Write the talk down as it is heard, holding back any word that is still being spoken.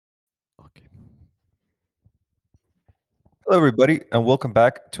Hello, everybody, and welcome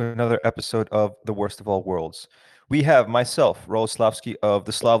back to another episode of The Worst of All Worlds. We have myself, Roel Slavsky of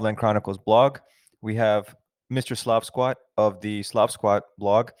the Slavland Chronicles blog. We have Mr. Slav Squat of the Slav Squat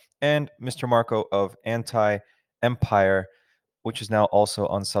blog, and Mr. Marco of Anti Empire, which is now also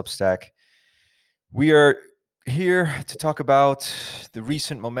on Substack. We are here to talk about the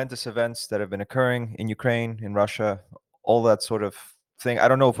recent momentous events that have been occurring in Ukraine, in Russia, all that sort of thing. I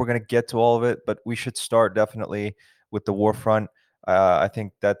don't know if we're going to get to all of it, but we should start definitely with the war front. I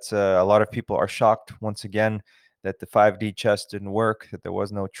think that a lot of people are shocked once again that the 5D chess didn't work, that there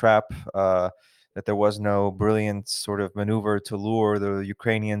was no trap, that there was no brilliant sort of maneuver to lure the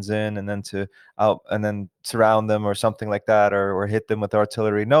Ukrainians in and then to out and then surround them or something like that, or hit them with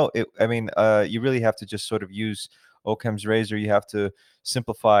artillery. No, you really have to just sort of use Occam's razor. You have to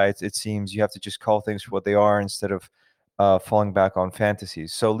simplify it. It seems you have to just call things for what they are instead of falling back on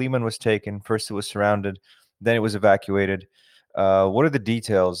fantasies. So Liman was taken. First, it was surrounded, then it was evacuated. What are the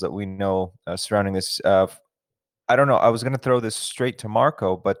details that we know surrounding this? I don't know. I was going to throw this straight to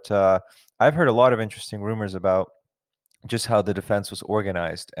Marco, but I've heard a lot of interesting rumors about just how the defense was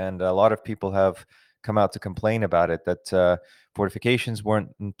organized, and a lot of people have come out to complain about it. That fortifications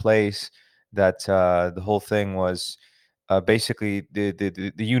weren't in place. That the whole thing was basically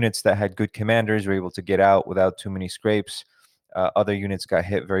the units that had good commanders were able to get out without too many scrapes. Other units got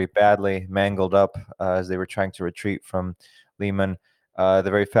hit very badly, mangled up as they were trying to retreat from Liman. The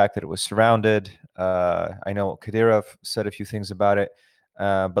very fact that it was surrounded. I know Kadyrov said a few things about it.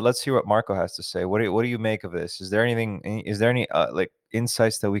 But let's hear what Marco has to say. What do you make of this? Is there anything? Is there any like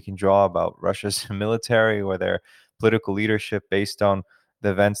insights that we can draw about Russia's military or their political leadership based on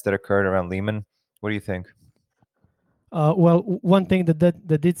the events that occurred around Lehman? What do you think? One thing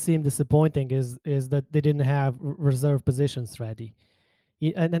that did seem disappointing is that they didn't have reserve positions ready.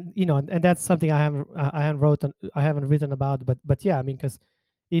 And then and that's something I haven't written about, but yeah, I mean, because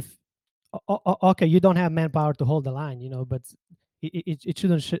if okay, you don't have manpower to hold the line, but it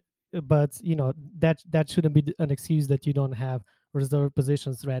shouldn't but that shouldn't be an excuse that you don't have reserve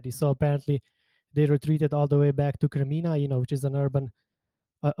positions ready. So apparently they retreated all the way back to Kremina, which is an urban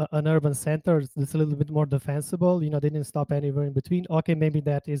center that's a little bit more defensible. They didn't stop anywhere in between. Okay, maybe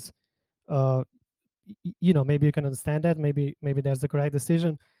that is uh maybe you can understand that. Maybe that's the correct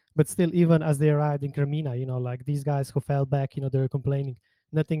decision. But still, even as they arrived in Kremina, like these guys who fell back, they're complaining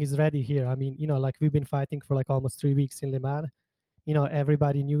nothing is ready here. I mean, like we've been fighting for like almost 3 weeks in Liman.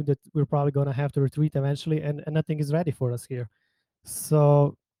 Everybody knew that we're probably going to have to retreat eventually, and nothing is ready for us here.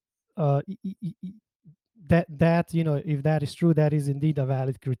 So that if that is true, that is indeed a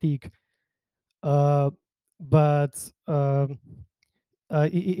valid critique. uh, but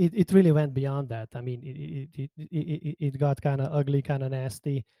it really went beyond that. I mean, it got kind of ugly, kind of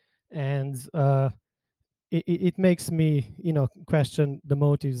nasty, and it makes me, question the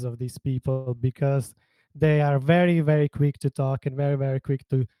motives of these people, because they are very, very quick to talk and very, very quick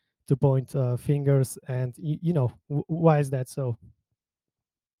to point fingers. And why is that so?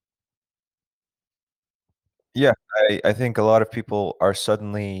 Yeah, I think a lot of people are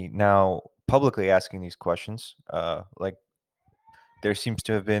suddenly now publicly asking these questions. Like there seems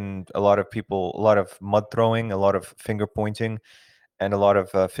to have been a lot of people, a lot of mud throwing, a lot of finger pointing, and a lot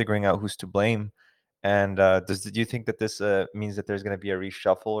of figuring out who's to blame. And do you think that this means that there's going to be a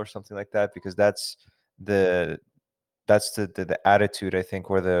reshuffle or something like that? Because the the attitude, I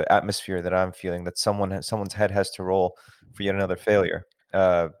think, or the atmosphere that I'm feeling, that someone's head has to roll for yet another failure.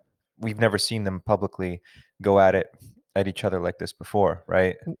 Uh, we've never seen them publicly go at it at each other like this before,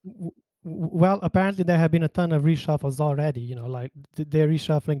 right? Well, apparently there have been a ton of reshuffles already. Like they're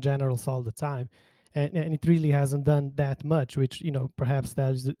reshuffling generals all the time, and it really hasn't done that much, which perhaps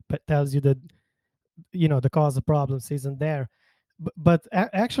tells you that the cause of problems isn't there. But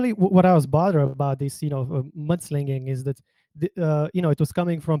actually, what I was bothered about this mudslinging is that it was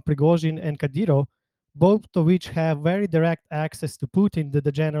coming from Prigozhin and Kadyrov, both of which have very direct access to Putin that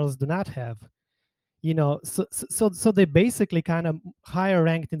the generals do not have. So they basically kind of higher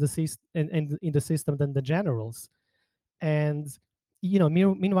ranked in the system, in the system than the generals. And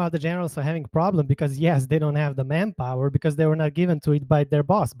meanwhile the generals are having a problem because yes, they don't have the manpower because they were not given to it by their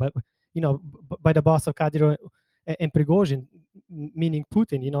boss, but by the boss of Kadyrov and Prigozhin, meaning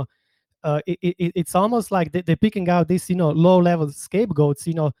Putin. It's almost like they're picking out these low level scapegoats,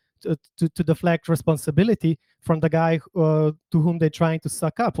 to deflect responsibility from the guy to whom they're trying to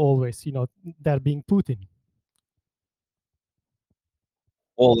suck up always, that being Putin.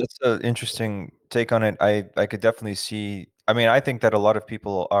 Well, that's an interesting take on it. I could definitely see. I mean, I think that a lot of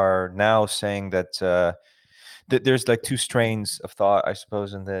people are now saying that there's like two strains of thought, I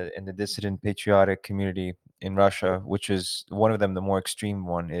suppose, in the dissident patriotic community. in Russia, which is one of them, the more extreme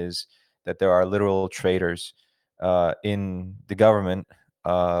one, is that there are literal traitors in the government,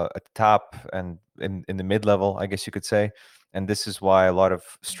 at the top and in the mid level, I guess you could say. And this is why a lot of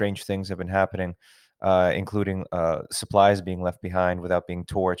strange things have been happening, including supplies being left behind without being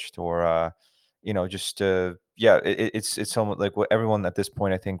torched, or just yeah, it's somewhat like what everyone at this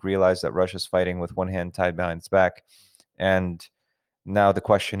point I think realized, that Russia's fighting with one hand tied behind its back. And now the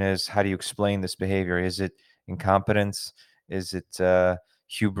question is, how do you explain this behavior? Is it incompetence? Is it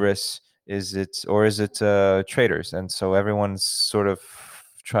hubris? Is it traitors? And so everyone's sort of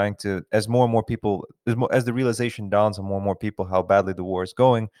trying to, as more and more people, as the realization dawns on more and more people how badly the war is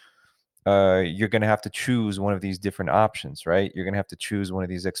going, you're going to have to choose one of these different options, right? You're going to have to choose one of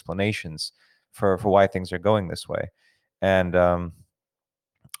these explanations for why things are going this way. And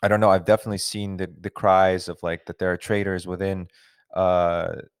I don't know. I've definitely seen the cries of like that there are traitors within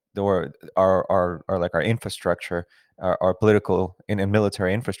uh our like our infrastructure, our political and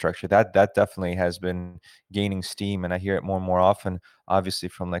military infrastructure. That definitely has been gaining steam, and I hear it more and more often, obviously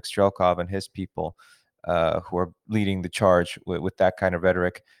from like Strelkov and his people, who are leading the charge with that kind of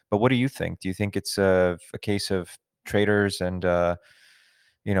rhetoric. But what do you think? Do you think it's a case of traitors and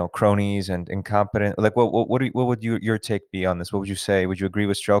cronies and incompetent? Like, what would your take be on this? What would you say? Would you agree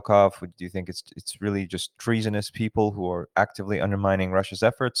with Strelkov? Do you think it's really just treasonous people who are actively undermining Russia's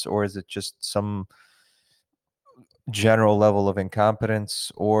efforts, or is it just some general level of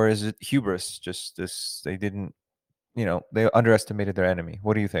incompetence, or is it hubris? Just this, they didn't, they underestimated their enemy.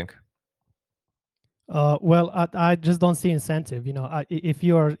 What do you think? Well, I just don't see incentive. If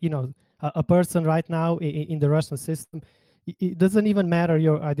you're, a person right now in the Russian system, it doesn't even matter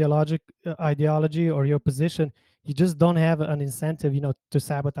your ideology or your position. You just don't have an incentive, to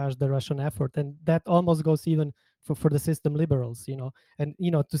sabotage the Russian effort, and that almost goes even for the system liberals, and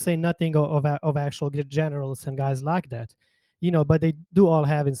to say nothing of actual generals and guys like that. But they do all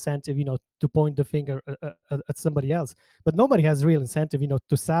have incentive, to point the finger at somebody else. But nobody has real incentive,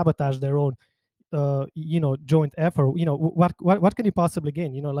 to sabotage their own joint effort. What can you possibly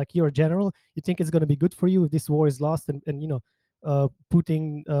gain? Like, you're a general, you think it's going to be good for you if this war is lost, and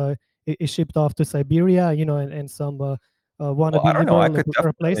Putin is shipped off to Siberia, and some Well, I wannabe don't know. liberal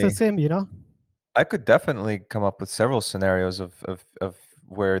replaces him. I could definitely come up with several scenarios of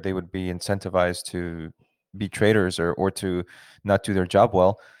where they would be incentivized to be traitors, or to not do their job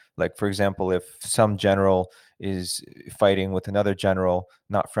well. Like, for example, if some general is fighting with another general,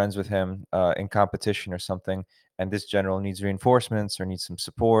 not friends with him, in competition or something, and this general needs reinforcements or needs some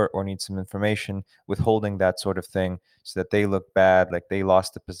support or needs some information, withholding that sort of thing so that they look bad, like they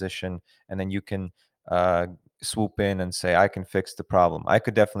lost the position, and then you can uh, swoop in and say, I can fix the problem. I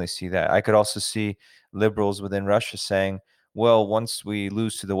could definitely see that. I could also see liberals within Russia saying, well, once we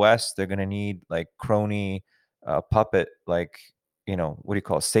lose to the West, they're going to need like crony puppet, like, what do you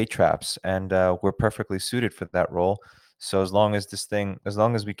call it, state traps. And we're perfectly suited for that role. So as long as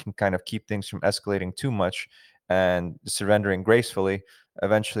we can kind of keep things from escalating too much and surrendering gracefully,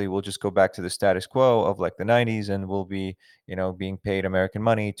 eventually we'll just go back to the status quo of like the 90s, and we'll be, being paid American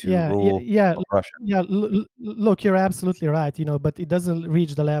money to Yeah, yeah, rule yeah, Russia. yeah. Look, you're absolutely right. But it doesn't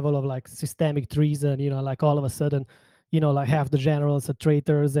reach the level of like systemic treason. Like all of a sudden, like half the generals are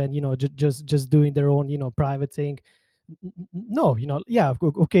traitors, and just doing their own, private thing. No, yeah,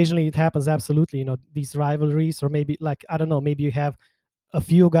 occasionally it happens. Absolutely, these rivalries, or maybe, like, I don't know, maybe you have a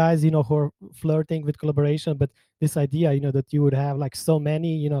few guys, who are flirting with collaboration, but this idea, that you would have like so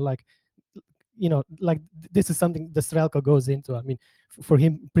many, like, like, this is something the Strelka goes into. I mean, for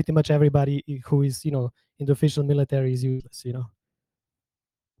him, pretty much everybody who is, in the official military is useless.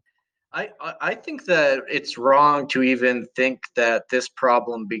 I think that it's wrong to even think that this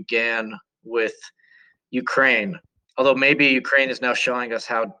problem began with Ukraine, although maybe Ukraine is now showing us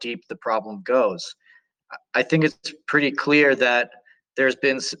how deep the problem goes. I think it's pretty clear that there's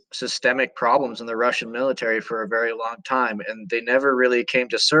been systemic problems in the Russian military for a very long time, and they never really came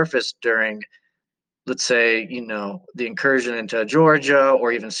to surface during, let's say, the incursion into Georgia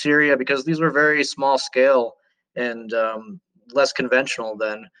or even Syria, because these were very small scale and less conventional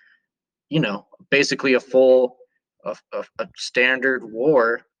than, basically a full, a standard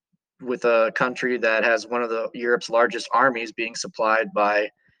war with a country that has one of the Europe's largest armies being supplied by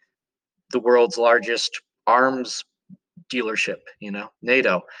the world's largest arms dealership,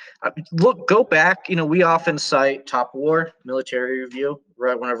 NATO. Look, go back. We often cite Top War, Military Review,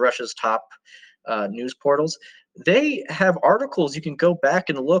 one of Russia's top news portals. They have articles you can go back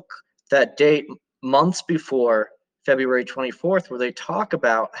and look that date months before February 24th, where they talk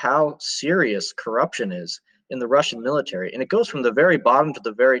about how serious corruption is in the Russian military. And it goes from the very bottom to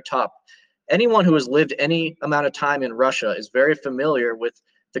the very top. Anyone who has lived any amount of time in Russia is very familiar with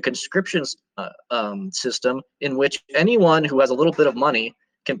the conscription system, in which anyone who has a little bit of money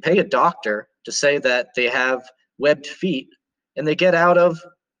can pay a doctor to say that they have webbed feet, and they get out of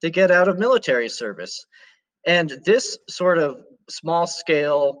military service. And this sort of small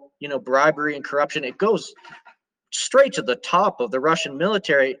scale, bribery and corruption, it goes straight to the top of the Russian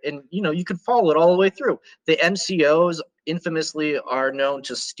military, and you can follow it all the way through. The NCOs infamously are known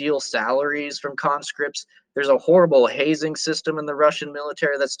to steal salaries from conscripts. There's a horrible hazing system in the Russian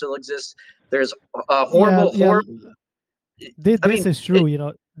military that still exists. There's a Yeah, horrible, yeah. I This mean, is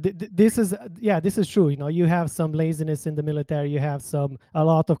true. This is yeah, this is true. You have some laziness in the military. You have a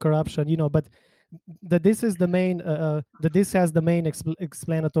lot of corruption. But this is the main. That this has the main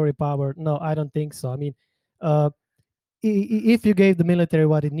explanatory power. No, I don't think so. I mean, uh, if you gave the military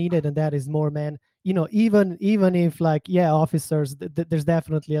what it needed, and that is more men, even if, like, yeah, officers, there's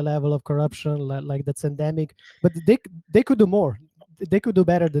definitely a level of corruption, like that's endemic, but they could do more. They could do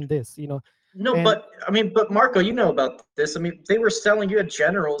better than this. no, And but Marco, you know about this. I mean, they were selling. You had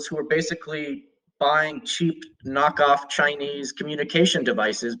generals who were basically buying cheap knockoff Chinese communication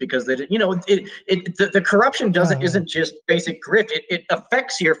devices because they did. The corruption yeah, doesn't yeah. isn't just basic grift. It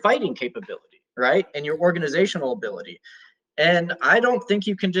affects your fighting capability, right, and your organizational ability. And I don't think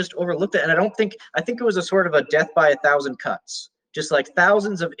you can just overlook that. And I think it was a sort of a death by a thousand cuts, just like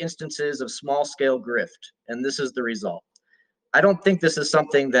thousands of instances of small scale grift, and this is the result. I don't think this is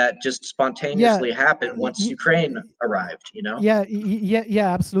something that just Yeah, spontaneously happened once Ukraine arrived. yeah, yeah, yeah,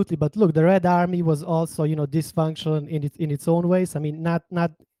 absolutely. But look, the Red Army was also, dysfunctional in its own ways. I mean,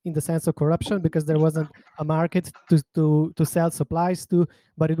 not in the sense of corruption, because there wasn't a market to sell supplies to,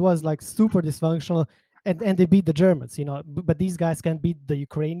 but it was like super dysfunctional, and they beat the Germans. But these guys can beat the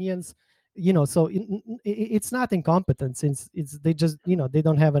Ukrainians. So it's not incompetence, since they just, they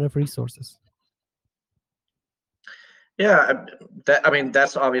don't have enough resources. Yeah,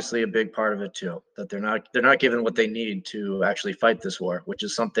 that's obviously a big part of it too. That they're not given what they need to actually fight this war, which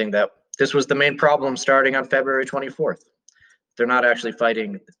is something that this was the main problem starting on February 24th. They're not actually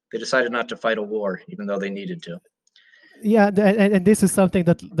fighting. They decided not to fight a war, even though they needed to. Yeah, and this is something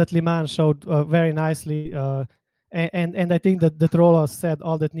that Liman showed very nicely, and I think that Rolo said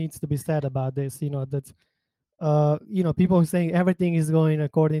all that needs to be said about this. That people saying everything is going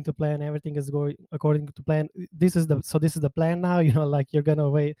according to plan, everything is going according to plan. This is the plan now. Like, you're gonna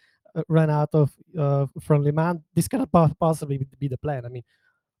run out of from Liman. This cannot possibly be the plan. I mean,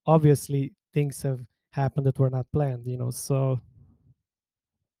 obviously things have happened that were not planned. So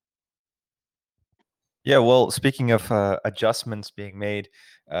Yeah, well, speaking of adjustments being made,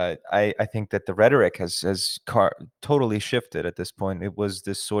 I think that the rhetoric has totally shifted at this point. It was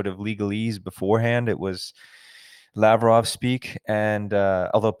this sort of legalese beforehand. It was Lavrov speak, and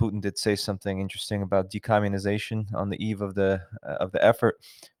although Putin did say something interesting about decommunization on the eve of the effort,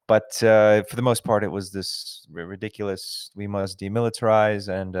 but for the most part, it was this ridiculous. We must demilitarize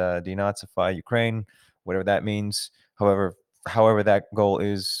and denazify Ukraine, whatever that means. However that goal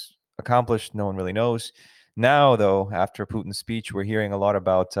is accomplished, no one really knows. Now, though, after Putin's speech, we're hearing a lot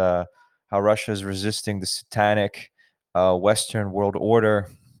about how Russia is resisting the satanic Western world order,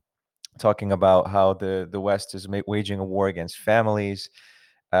 talking about how the West is waging a war against families,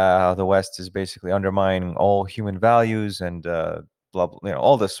 how the West is basically undermining all human values and blah, blah,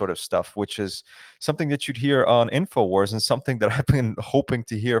 all this sort of stuff, which is something that you'd hear on Infowars and something that I've been hoping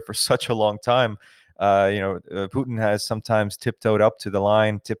to hear for such a long time. Putin has sometimes tiptoed up to the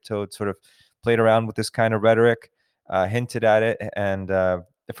line, sort of played around with this kind of rhetoric, hinted at it, and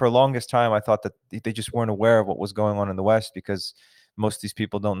for the longest time, I thought that they just weren't aware of what was going on in the West, because most of these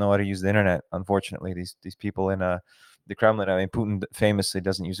people don't know how to use the internet. Unfortunately, these people in the Kremlin. I mean, Putin famously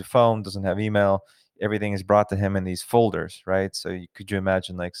doesn't use a phone, doesn't have email. Everything is brought to him in these folders, right? So could you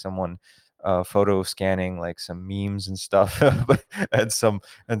imagine like someone photo scanning like some memes and stuff, and some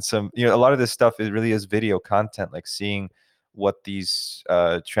a lot of this stuff really is video content, like seeing what these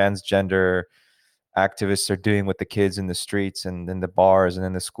transgender activists are doing with the kids in the streets and in the bars and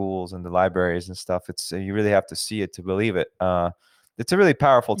in the schools and the libraries and stuff. It's you really have to see it to believe it. It's a really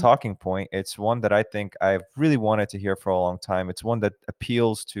powerful talking point. It's one that I think I've really wanted to hear for a long time. It's one that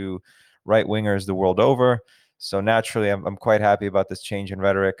appeals to right wingers the world over. So naturally, I'm quite happy about this change in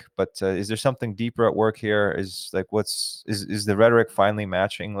rhetoric. But is there something deeper at work here? Is like is the rhetoric finally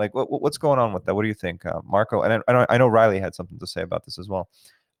matching? Like what's going on with that? What do you think, Marco? And I know Riley had something to say about this as well.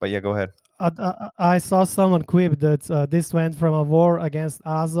 But yeah, go ahead. I saw someone quip that this went from a war against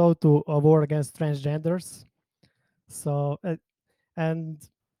Azo to a war against transgenders. So and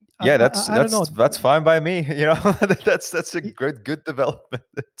Yeah, I don't know. that's fine by me. You know, that's a good development.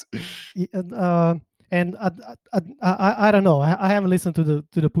 Y- and and I don't know. I haven't listened to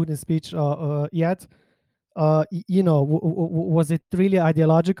the Putin speech yet. Was it really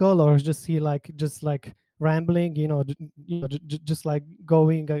ideological, or is just like rambling? Just like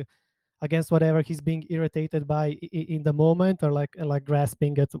going against whatever he's being irritated by in the moment, or like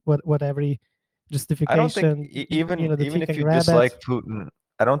grasping at whatever I don't think justification that even he if can you grab at. dislike Putin,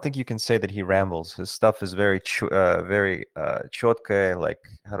 I don't think you can say that he rambles. His stuff is very chotke, like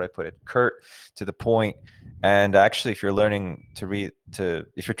how do I put it, curt, to the point. And actually, if you're learning to read to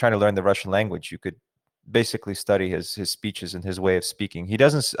if you're trying to learn the Russian language, you could basically study his speeches and his way of speaking. He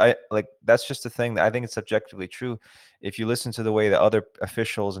doesn't I like that's just the thing that I think it's objectively true. If you listen to the way that other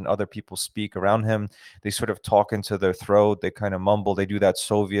officials and other people speak around him, they sort of talk into their throat, they kind of mumble, they do that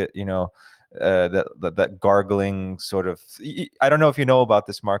Soviet, that gargling sort of. I don't know if you know about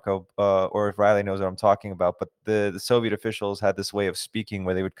this, Marco, or if Riley knows what I'm talking about, but the Soviet officials had this way of speaking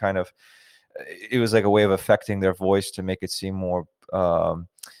where they would kind of, it was like a way of affecting their voice to make it seem more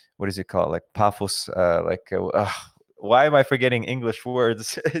what is it called, like paphos, why am I forgetting English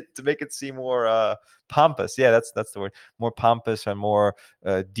words to make it seem more pompous? Yeah, that's the word. More pompous and more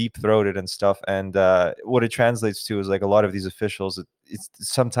deep throated and stuff. And what it translates to is like a lot of these officials. It's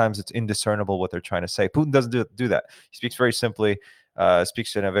sometimes it's indiscernible what they're trying to say. Putin doesn't do that. He speaks very simply.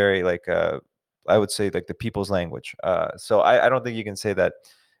 Speaks in a very I would say like the people's language. So I don't think you can say that.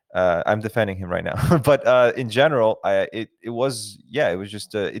 I'm defending him right now, but in general, it was, yeah, it was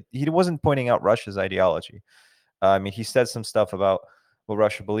just he wasn't pointing out Russia's ideology. I mean, he said some stuff about what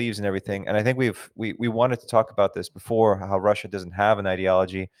Russia believes and everything, and I think we wanted to talk about this before, how Russia doesn't have an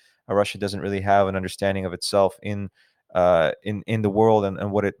ideology, how Russia doesn't really have an understanding of itself in the world,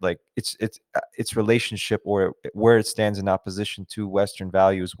 and what it like its relationship, or where it stands in opposition to Western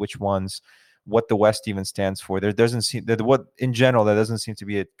values, which ones, what the West even stands for. There doesn't seem that what in general there doesn't seem to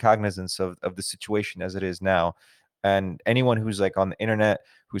be a cognizance of the situation as it is now, and anyone who's like on the internet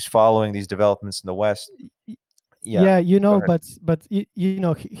who's following these developments in the West. Yeah, Yeah, go ahead. but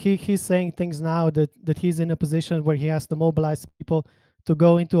he's saying things now that he's in a position where he has to mobilize people to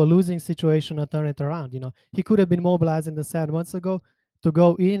go into a losing situation and turn it around. He could have been mobilizing the 7 months ago to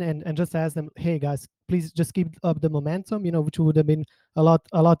go in and just ask them, hey guys, please just keep up the momentum, which would have been a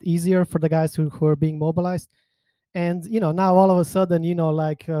lot easier for the guys who are being mobilized. And now all of a sudden,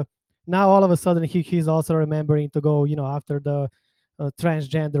 now all of a sudden he's also remembering to go, after the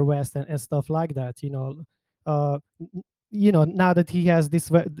transgender West and stuff like that. Uh, now that he has this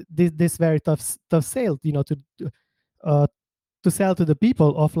very tough sale, uh, to sell to the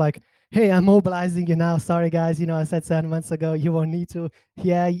people of like, hey, I'm mobilizing you now. Sorry guys, I said 7 months ago you won't need to.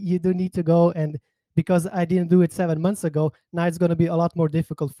 Yeah, you do need to go, and because I didn't do it 7 months ago, now it's going to be a lot more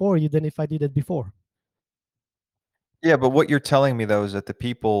difficult for you than if I did it before. Yeah, but what you're telling me though is that the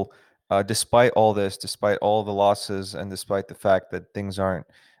people, despite all this, despite all the losses, and despite the fact that things aren't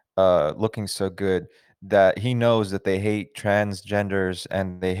looking so good, that he knows that they hate transgenders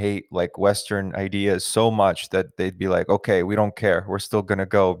and they hate like Western ideas so much that they'd be like, okay, we don't care, we're still gonna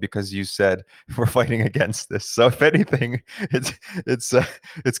go because you said we're fighting against this. So if anything, it's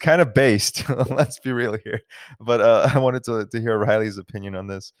it's kind of based. Let's be real here. But I wanted to hear Riley's opinion on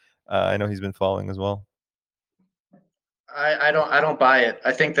this. I know he's been following as well. I don't buy it.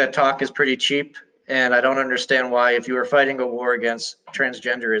 I think that talk is pretty cheap, and I don't understand why, if you were fighting a war against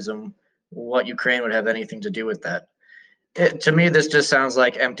transgenderism, what Ukraine would have anything to do with that. To me, this just sounds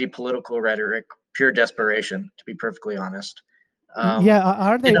like empty political rhetoric, pure desperation. To be perfectly honest, um, Yeah,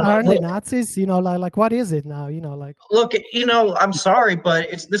 aren't they Nazis? Like what is it now? look, I'm sorry, but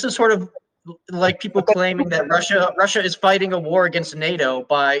this is sort of like people claiming that Russia is fighting a war against NATO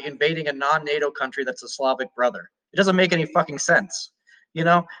by invading a non-NATO country that's a Slavic brother. It doesn't make any fucking sense. You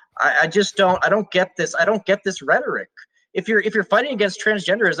know, I just don't. I don't get this. I don't get this rhetoric. If you're fighting against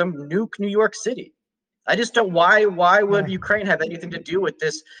transgenderism, nuke New York City. I just don't. Why would Yeah. Ukraine have anything to do with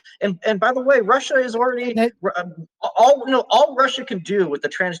this? And by the way, Russia is already That, all Russia can do with the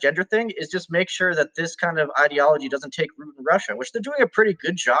transgender thing is just make sure that this kind of ideology doesn't take root in Russia, which they're doing a pretty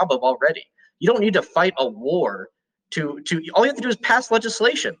good job of already. You don't need to fight a war to all you have to do is pass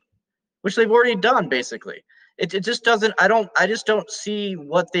legislation, which they've already done basically. It just doesn't. I just don't see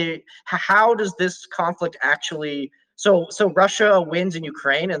what they. How does this conflict actually? So Russia wins in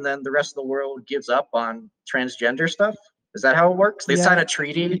Ukraine, and then the rest of the world gives up on transgender stuff. Is that how it works? They sign yeah, a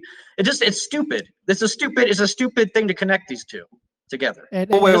treaty. It's stupid. It's a stupid thing to connect these two together. and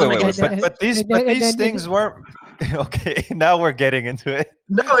Well, and wait, Doesn't wait, and make wait, any and wait. and But sense. but these and, but and, these and, and, things weren't. Okay, now we're getting into it.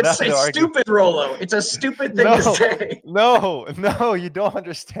 No, Now it's the argument. stupid, Rolo. It's a stupid thing No, to say. no, you don't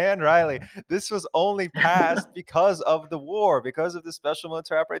understand, Riley. This was only passed because of the war, because of the special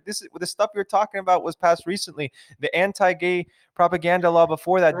military operation. The stuff you're talking about was passed recently. The anti-gay propaganda law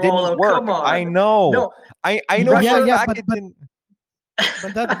before that didn't Rolo, come work. I on. know. No, I know Yeah, for a Russia. yeah, fact it didn't.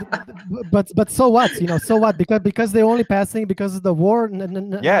 but that but so what, so what, because they're only passing because of the war, now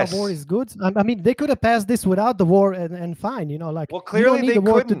war Yes. is good. I mean, they could have passed this without the war, and fine, like, Well, you don't clearly need they the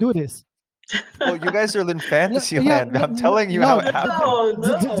war to couldn't. do this. Well, you guys are in No, fantasy yeah, land. I'm telling you how no, it happened.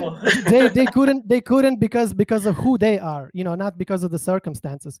 No, no. they couldn't because of who they are, not because of the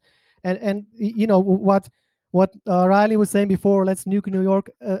circumstances. And what Riley was saying before, let's nuke New York.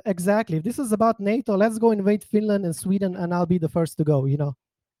 Exactly, if this is about NATO, let's go invade Finland and Sweden, and I'll be the first to go.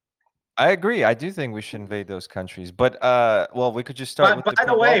 I agree. I do think we should invade those countries. But well, we could just start But with the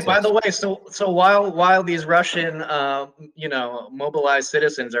by Baltics. the way, so while these Russian, mobilized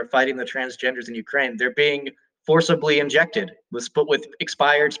citizens are fighting the transgenders in Ukraine, they're being forcibly injected with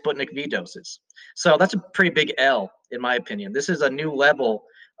expired Sputnik V doses. So that's a pretty big L, in my opinion. This is a new level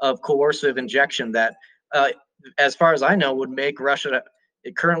of coercive injection that, uh, as far as I know, would make Russia.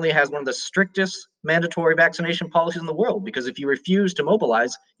 It currently has one of the strictest mandatory vaccination policies in the world, because if you refuse to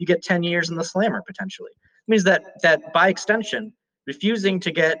mobilize, you get 10 years in the slammer potentially. It means that by extension, refusing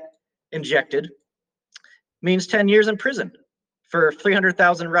to get injected means 10 years in prison for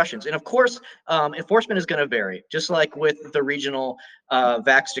 300,000 Russians. And of course, enforcement is going to vary, just like with the regional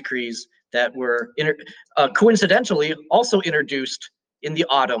vax decrees that were coincidentally also introduced in the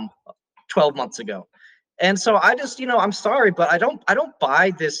autumn 12 months ago. And so I just, I'm sorry, but I don't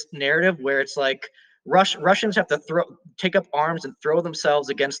buy this narrative where it's like Russians have to take up arms and throw themselves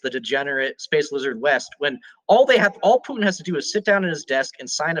against the degenerate space lizard West, when all Putin has to do is sit down at his desk and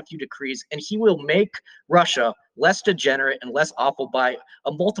sign a few decrees, and he will make Russia less degenerate and less awful by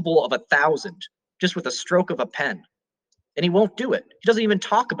a multiple of 1,000, just with a stroke of a pen. And he won't do it. He doesn't even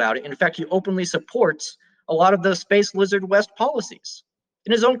talk about it. In fact, he openly supports a lot of the space lizard West policies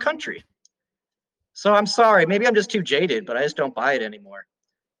in his own country. So I'm sorry, maybe I'm just too jaded, but I just don't buy it anymore.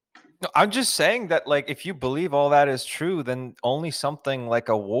 No, I'm just saying that, like, if you believe all that is true, then only something like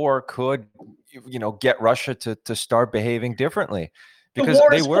a war could, get Russia to start behaving differently, The because war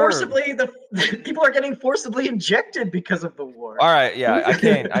they is were. the people are getting forcibly injected because of the war. All right, yeah,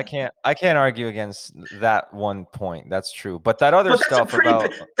 I can't argue against that one point. That's true, but that other But that's a stuff pretty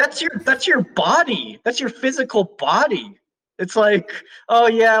about. that's your body. That's your physical body. It's like, oh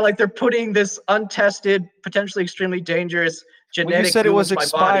yeah, like they're putting this untested, potentially extremely dangerous Well, you genetic said it goo was into my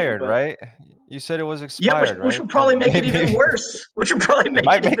body. expired, But right? You said it was yeah, expired, which right? would probably Then make it even maybe worse. Which would probably it make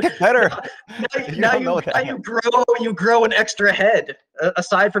might it make even it better. You now don't you know now that. you grow an extra head,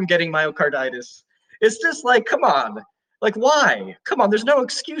 aside from getting myocarditis. It's just like, come on. Like, why? Come on, there's no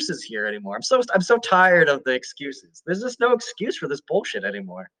excuses here anymore. I'm so tired of the excuses. There's just no excuse for this bullshit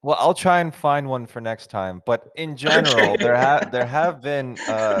anymore. Well, I'll try and find one for next time. But in general, Okay. there have been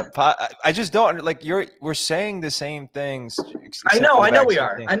I just don't like we're saying the same things except for the I know we vaccine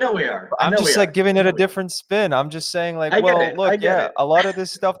are. thing. I know we are. I I'm know we just like are. giving I it know a we are. different spin. I'm just saying, like, I get well, it. look, I get yeah, it. a lot of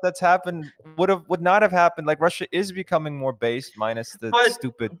this stuff that's happened would not have happened. Like, Russia is becoming more based, minus the But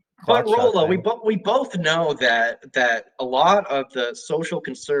stupid but clot shot Rolo, thing. we both know that a lot of the social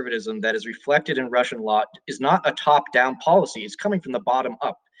conservatism that is reflected in Russian law is not a top-down policy. It's coming from the bottom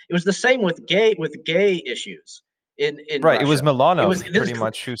up. It was the same with gay issues in Right. It was Russia. It was Milanov this pretty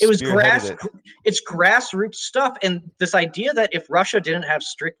much who it was spearheaded it. it's grassroots stuff, and this idea that if Russia didn't have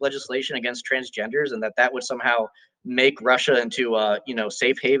strict legislation against transgenders and that would somehow make Russia into a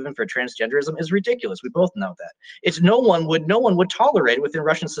safe haven for transgenderism is ridiculous. We both know that. It's no one would tolerate it within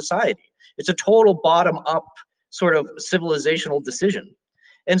Russian society. It's a total bottom up sort of civilizational decision.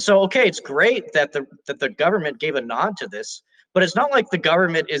 And so, okay, it's great that the government gave a nod to this, but it's not like the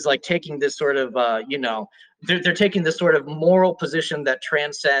government is like taking this sort of they're taking this sort of moral position that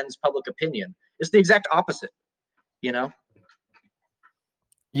transcends public opinion. It's the exact opposite, you know.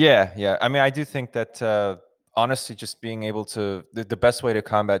 Yeah, yeah. I mean, I do think that honestly, just being able to the best way to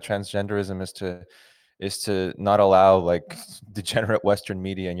combat transgenderism is to not allow like degenerate Western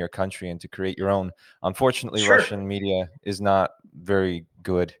media in your country and to create your own. Unfortunately, Sure. Russian media is not very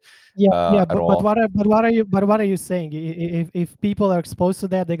good Yeah, at but all. what are you saying? If people are exposed to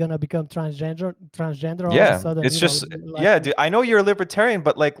that, they're gonna become transgender all of a Yeah, sudden. it's just Like, yeah, dude, I know you're a libertarian,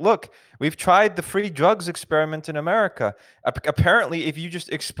 but like, look, we've tried the free drugs experiment in America. Apparently, if you just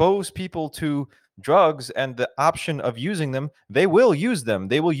expose people to drugs and the option of using them, they will use them.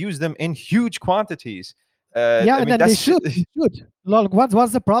 They will use them in huge quantities. yeah, I and mean, then they that's should. They should. Look,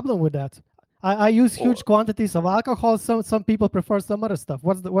 what's the problem with that? I use Well, huge quantities of alcohol. Some people prefer some other stuff.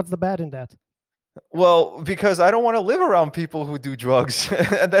 What's the bad in that? Well, because I don't want to live around people who do drugs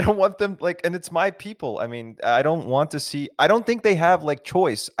and I don't want them like, and it's my people. I mean, I don't want to see, I don't think they have like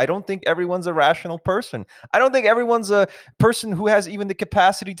choice. I don't think everyone's a rational person. I don't think everyone's a person who has even the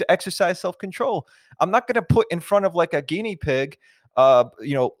capacity to exercise self-control. I'm not going to put in front of like a guinea pig,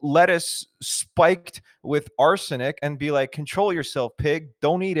 lettuce spiked with arsenic and be like, control yourself, pig,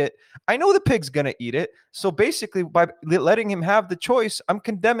 don't eat it. I know the pig's going to eat it. So basically, by letting him have the choice, I'm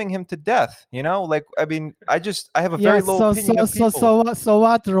condemning him to death. You know, like, I mean, I have a Yeah. very low opinion of people. So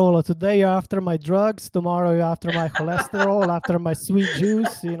what, Rolo? Today you're after my drugs. Tomorrow you're after my cholesterol. After my sweet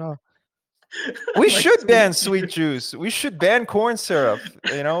juice. We My should sweet ban sweet juice. We should ban corn syrup.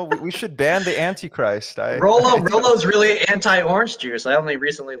 You know, we should ban the Antichrist. Rolo's really anti-orange juice. I only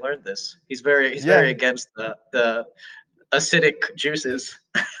recently learned this. He's very Yeah, against the acidic juices.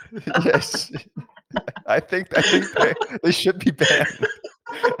 yes. I think they should be banned.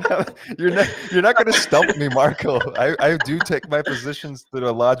 You're not going to stump me, Marco. I do take my positions to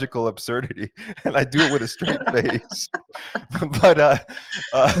the logical absurdity, and I do it with a straight face. But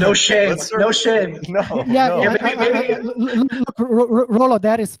No shame. let's No start. shame. No, Yeah, no. Yeah, maybe look, Rolo,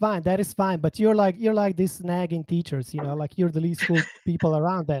 that is fine. That is fine. But you're like these nagging teachers. Like you're the least cool people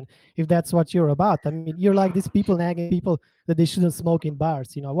around. Then, if that's what you're about, I mean, you're like these people nagging people that they shouldn't smoke in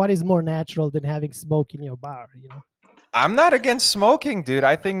bars. What is more natural than having smoke in your bar? I'm not against smoking, dude.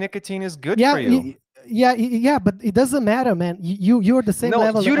 I think nicotine is good for Yeah, you. yeah, but it doesn't matter, man. You're the same No,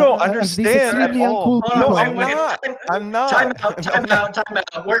 level you don't as these understand at extremely all. uncool hold on, No, people. I'm wait. not. I'm Time not. out, No, time out, time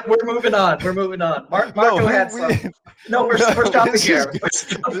out. We're moving on. We're moving on. no, Marco had some. No, we're no, stopping this is here. good. We're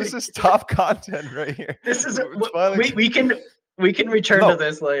stopping. This is top content right here. This is It's finally we can return to no.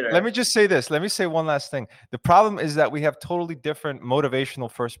 this later. Let me just say this. Let me say one last thing. The problem is that we have totally different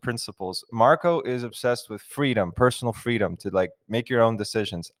motivational first principles. Marco is obsessed with freedom, personal freedom to like make your own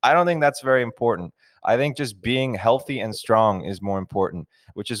decisions. I don't think that's very important. I think just being healthy and strong is more important,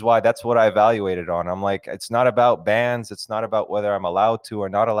 which is why that's what I evaluated on. I'm like, it's not about bans. It's not about whether I'm allowed to or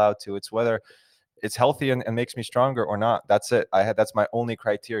not allowed to. It's whether it's healthy and makes me stronger or not. That's it. That's my only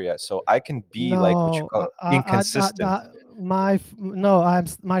criteria. So I can be like what you No, call inconsistent.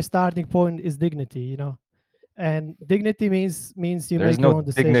 my starting point is dignity. And dignity means you There's make your no own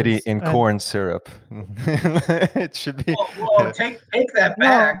dignity decisions. in And corn syrup. It should be. Whoa, take that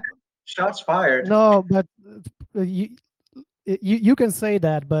back. no, Shots fired. no, but you can say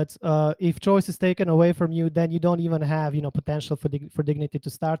that, but if choice is taken away from you, then you don't even have potential for dignity to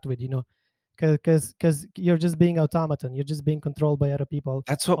start with. Because you're just being automaton. You're just being controlled by other people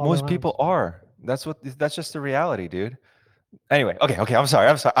That's what all most around. people are. That's just the reality, dude. Anyway, okay. I'm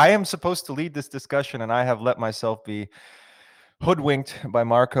sorry. I am supposed to lead this discussion, and I have let myself be hoodwinked by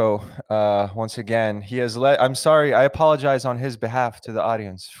Marco once again. He has let. I'm sorry. I apologize on his behalf to the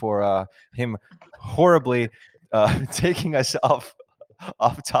audience for him horribly taking us off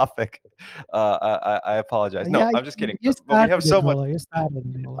topic. I apologize. No, Yeah, I'm just kidding. you But we have started it, so much. Roller. You started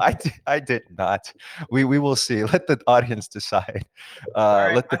it, Roller. I did not. We will see. Let the audience decide. All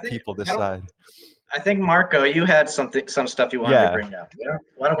right. Let the people decide. I think Marco, you had some stuff you wanted to Yeah. bring up. Yeah.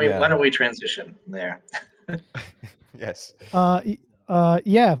 Why Yeah. don't we transition there? Yes.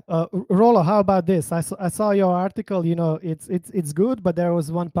 Yeah, Rolla, how about this? I saw your article. It's good, but there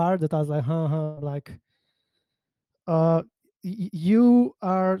was one part that I was like, like, uh, you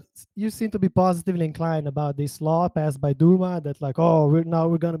seem to be positively inclined about this law passed by Duma that like, oh,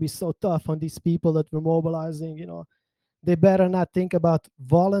 we're gonna be so tough on these people that we're mobilizing. They better not think about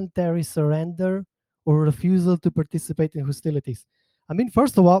voluntary surrender or refusal to participate in hostilities. I mean,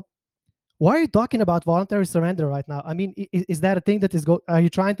 first of all, why are you talking about voluntary surrender right now? I mean, is that a thing that is are you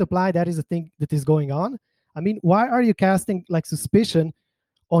trying to apply that is a thing that is going on? I mean, why are you casting like suspicion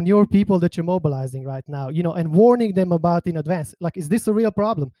on your people that you're mobilizing right now, and warning them about in advance? Like, is this a real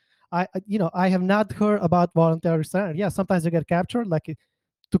problem? I have not heard about voluntary surrender. Yeah, sometimes you get captured, like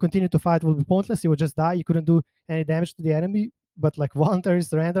to continue to fight will be pointless. You will just die. You couldn't do any damage to the enemy. But like voluntary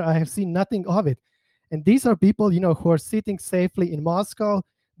surrender, I have seen nothing of it. And these are people, who are sitting safely in Moscow.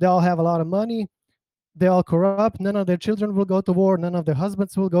 They all have a lot of money. They all corrupt. None of their children will go to war. None of their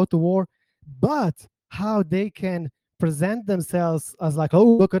husbands will go to war. But how they can present themselves as like, oh,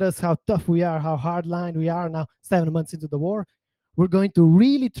 look at us, how tough we are, how hardline we are now, 7 months into the war. We're going to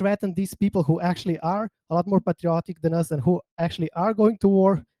really threaten these people who actually are a lot more patriotic than us and who actually are going to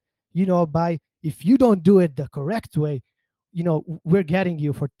war, by if you don't do it the correct way, we're getting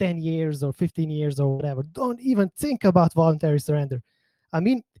you for 10 years or 15 years or whatever. Don't even think about voluntary surrender. I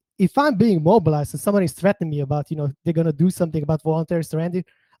mean, if I'm being mobilized and somebody's threatening me about, they're going to do something about voluntary surrender,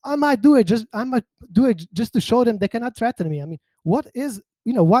 I might do it just to show them they cannot threaten me. I mean, what is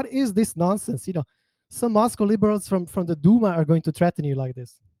this nonsense? Some Moscow liberals from the Duma are going to threaten you like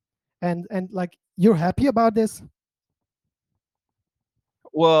this, and like you're happy about this.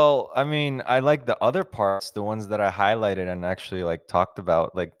 Well, I mean, I like the other parts, the ones that I highlighted and actually like talked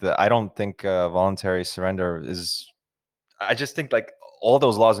about. Like I don't think voluntary surrender is. I just think like all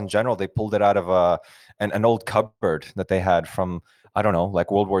those laws in general, they pulled it out of an old cupboard that they had from, I don't know,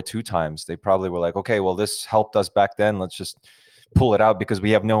 like World War II times. They probably were like, okay, well, this helped us back then. Let's just pull it out because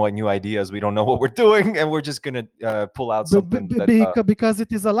we have no new ideas. We don't know what we're doing, and we're just gonna pull out something that. Because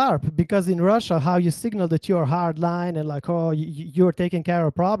it is a LARP. Because in Russia, how you signal that you're hardline and like, oh, you're taking care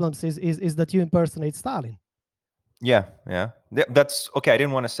of problems is that you impersonate Stalin. Yeah, yeah, that's okay. I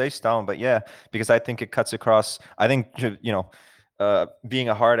didn't want to say Stalin, but yeah, because I think it cuts across. I think being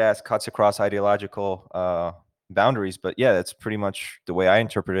a hard ass cuts across ideological boundaries. But yeah, that's pretty much the way I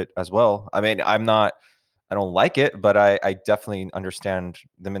interpret it as well. I mean, I don't like it, but I definitely understand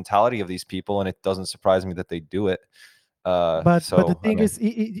the mentality of these people, and it doesn't surprise me that they do it. But the So I thing mean, is,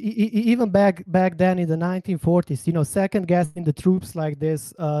 even back then in the 1940s, second guessing the troops like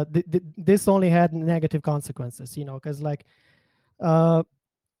this, this only had negative consequences, because like uh,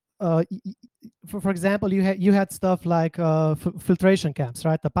 for example, you had stuff like filtration camps,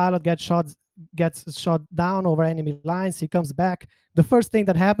 right? The pilot gets shot down over enemy lines. He comes back. The first thing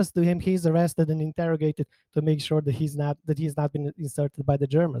that happens to him, he's arrested and interrogated to make sure that he's not been inserted by the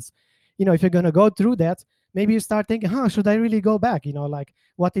Germans. If you're gonna go through that, maybe you start thinking, huh, should I really go back? Like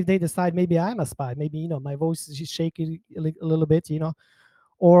what if they decide maybe I'm a spy? Maybe my voice is shaky a little bit,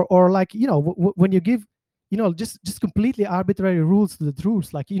 or like when you give just completely arbitrary rules to the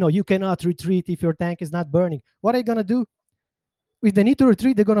troops, like you cannot retreat if your tank is not burning. What are you gonna do? If they need to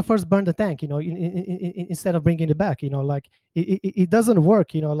retreat, they're gonna first burn the tank, instead of bringing it back. Like it doesn't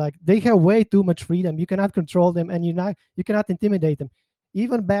work. Like they have way too much freedom. You cannot control them, and you cannot intimidate them.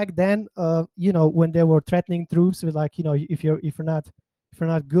 Even back then, when they were threatening troops with like, if you're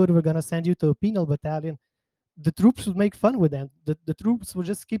not good, we're gonna send you to a penal battalion. The troops would make fun with them. The troops would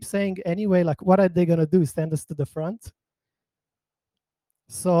just keep saying anyway, like, what are they gonna do? Stand us to the front?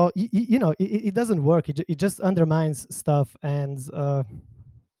 So it doesn't work. It just undermines stuff, and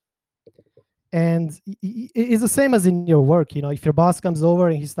it's the same as in your work. If your boss comes over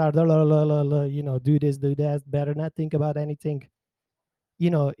and he starts, do this, do that, better not think about anything.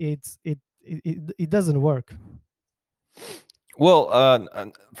 It doesn't work. well,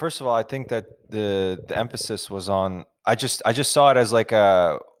 first of all, I think that the emphasis was on. I just saw it as like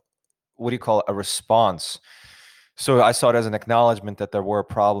a, what do you call it, a response. So I saw it as an acknowledgement that there were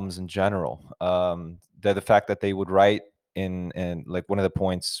problems in general. That the fact that they would write in like one of the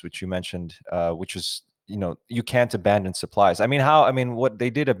points which you mentioned, which was, you can't abandon supplies. I mean, how? I mean, what they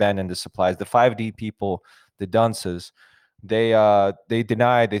did abandon the supplies. The 5D people, the dunces, they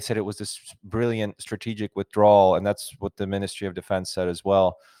denied. They said it was this brilliant strategic withdrawal, and that's what the Ministry of Defense said as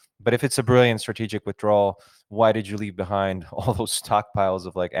well. But if it's a brilliant strategic withdrawal, why did you leave behind all those stockpiles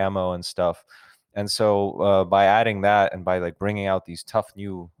of like ammo and stuff? And so by adding that and by like bringing out these tough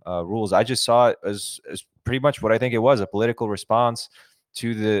new rules, I just saw it as pretty much what I think it was, a political response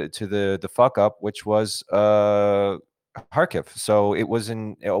to the fuck up, which was Kharkiv. So it was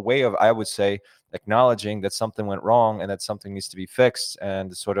in a way of, I would say, acknowledging that something went wrong and that something needs to be fixed,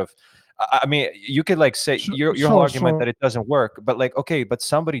 and sort of, I mean, you could like say your whole argument that it doesn't work, but like, okay, but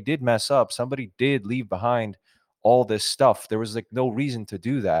somebody did mess up, somebody did leave behind all this stuff. There was like no reason to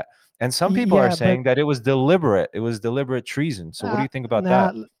do that. And some people are Yeah, but saying that it was deliberate. It was deliberate treason. So what do you think about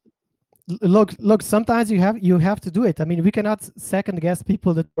nah, that? look. Sometimes you have to do it. I mean, we cannot second guess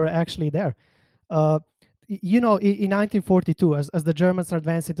people that were actually there. Uh, in 1942, as the Germans are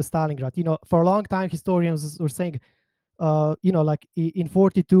advancing to Stalingrad, for a long time historians were saying, like in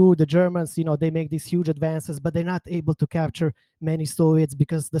 42, the Germans, they make these huge advances, but they're not able to capture many Soviets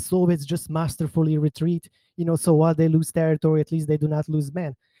because the Soviets just masterfully retreat. So while they lose territory, at least they do not lose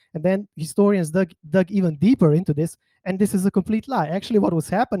men. And then historians dug even deeper into this, and this is a complete lie. Actually, what was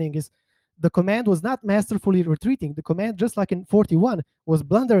happening is the command was not masterfully retreating. The command, just like in 41, was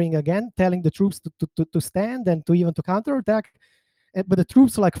blundering again, telling the troops to stand and to even to counterattack. But the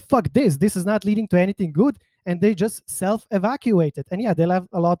troops are like, fuck this. This is not leading to anything good. And they just self-evacuated. And yeah, they left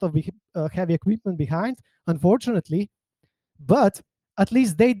a lot of heavy equipment behind, unfortunately. But at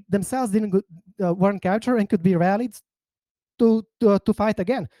least they themselves weren't captured and could be rallied to fight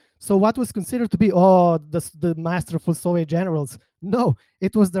again. So what was considered to be the masterful Soviet generals? No,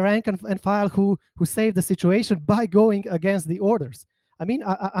 it was the rank and file who saved the situation by going against the orders. I mean,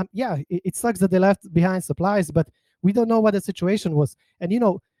 yeah, it sucks that they left behind supplies, but we don't know what the situation was. And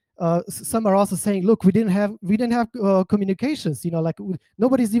some are also saying, look, we didn't have communications. Like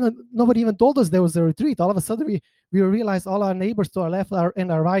nobody even told us there was a retreat. All of a sudden, we realized all our neighbors to our left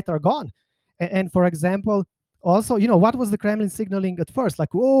and our right are gone. And for example, also, what was the Kremlin signaling at first? Like,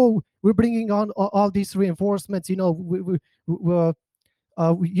 oh, we're bringing on all these reinforcements. We're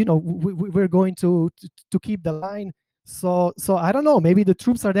going to keep the line. So I don't know, maybe the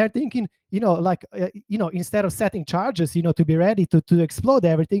troops are there thinking, like, instead of setting charges, to be ready to explode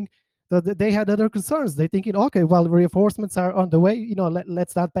everything, they had other concerns. They thinking, okay, well, reinforcements are on the way,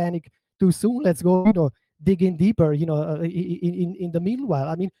 let's not panic too soon. Let's go, dig in deeper, in the meanwhile.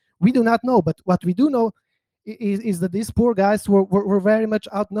 I mean, we do not know, but what we do know is that these poor guys were very much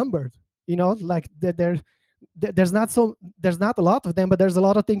outnumbered. Like there's not a lot of them, but there's a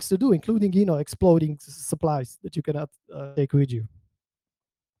lot of things to do, including exploding supplies that you cannot take with you.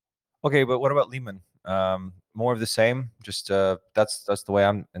 Okay, but what about Liman? More of the same. Just that's the way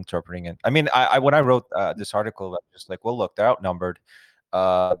I'm interpreting it. I mean, I when I wrote this article, I was just like, well, look, they're outnumbered.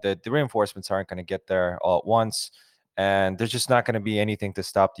 The reinforcements aren't going to get there all at once, and there's just not going to be anything to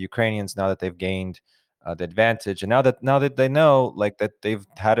stop the Ukrainians now that they've gained the advantage, and now that they know, like, that they've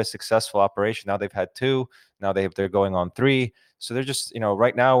had a successful operation. Now they've had two. Now they're going on three. So they're just,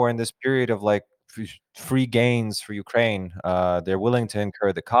 right now we're in this period of like free gains for Ukraine. They're willing to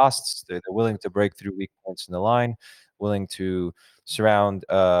incur the costs. They're willing to break through weak points in the line, willing to surround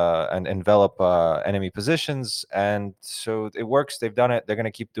and envelop enemy positions. And so it works. They've done it. They're going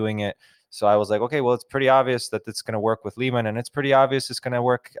to keep doing it. So I was like, okay, well, it's pretty obvious that it's going to work with Liman, and it's pretty obvious it's going to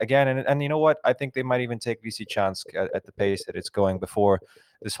work again. And you know what? I think they might even take Lysychansk at the pace that it's going before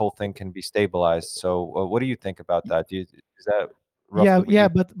this whole thing can be stabilized. So what do you think about that? Is that Yeah, roughly what yeah,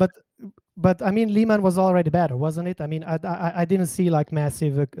 you? but I mean, Liman was already better, wasn't it? I mean, I didn't see like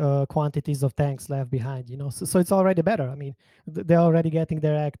massive quantities of tanks left behind, so it's already better. I mean, they're already getting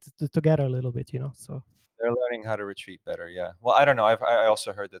their act together a little bit, so. They're learning how to retreat better. Yeah. Well, I don't know. I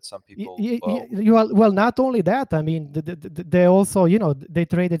also heard that some people. Well, Well, not only that. I mean, they also, they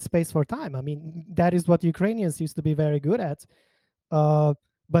traded space for time. I mean, that is what Ukrainians used to be very good at. Uh,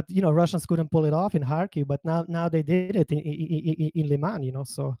 but Russians couldn't pull it off in Kharkiv, but now they did it in Liman.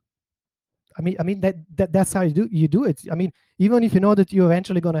 So I mean that's how you do it. I mean, even if you know that you're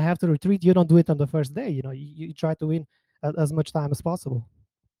eventually going to have to retreat, you don't do it on the first day. You try to win as much time as possible,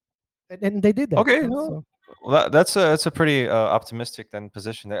 and they did that. okay. No. So. Well, that's a pretty optimistic then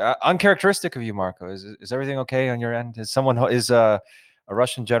position there. Uncharacteristic of you, Marco. Is everything okay on your end? Is a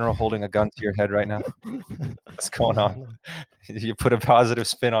Russian general holding a gun to your head right now? What's going No, on? no. You put a positive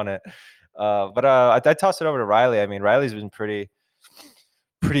spin on it. But I toss it over to Riley. I mean, Riley's been pretty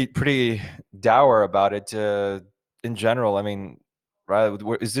dour about it in general. I mean, Riley,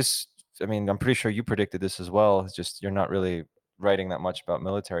 is this? I mean, I'm pretty sure you predicted this as well. It's just you're not really writing that much about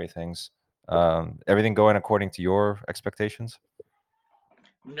military things. Everything going according to your expectations?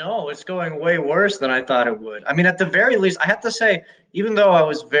 No, it's going way worse than I thought it would. I mean, at the very least, I have to say, even though I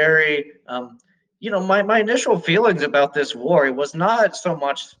was very, my initial feelings about this war, it was not so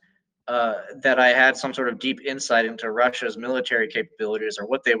much that I had some sort of deep insight into Russia's military capabilities or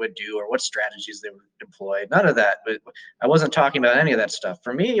what they would do or what strategies they would deploy. None of that. But I wasn't talking about any of that stuff.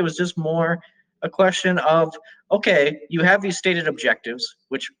 For me, it was just more a question of, okay, you have these stated objectives,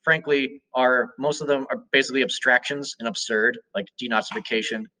 which frankly are most of them are basically abstractions and absurd, like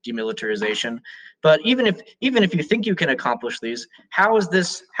denazification, demilitarization. But even if you think you can accomplish these, how is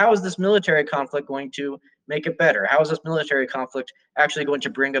this military conflict going to make it better? How is this military conflict actually going to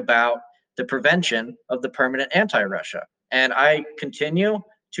bring about the prevention of the permanent anti-Russia? And I continue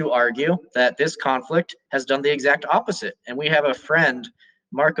to argue that this conflict has done the exact opposite. And we have a friend,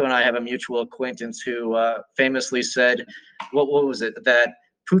 Marco and I have a mutual acquaintance who famously said, what was it, that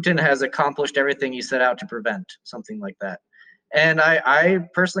Putin has accomplished everything he set out to prevent, something like that. And I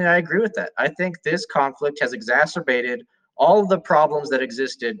personally, I agree with that. I think this conflict has exacerbated all of the problems that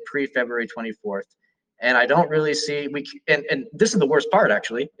existed pre-February 24th. And I don't really see and this is the worst part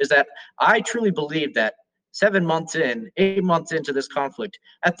actually, is that I truly believe that 7 months in, 8 months into this conflict,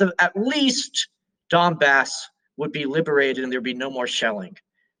 at least Donbass would be liberated and there'd be no more shelling.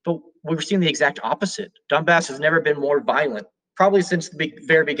 But we're seeing the exact opposite. Donbass has never been more violent, probably since the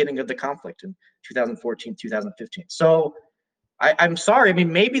very beginning of the conflict in 2014, 2015. So I'm sorry. I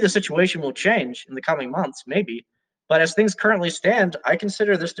mean, maybe the situation will change in the coming months, maybe. But as things currently stand, I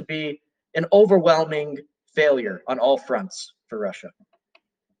consider this to be an overwhelming failure on all fronts for Russia.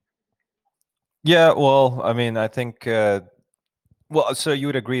 Yeah. Well, I mean, I think. Well, so you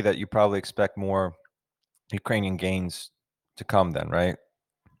would agree that you probably expect more Ukrainian gains to come, then, right?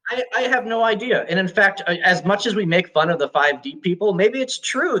 I have no idea. And in fact, as much as we make fun of the 5D people, maybe it's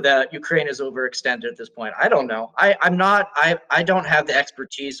true that Ukraine is overextended at this point. I don't know. I'm not, I don't have the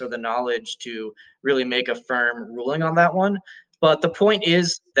expertise or the knowledge to really make a firm ruling on that one. But the point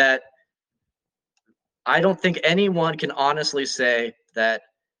is that I don't think anyone can honestly say that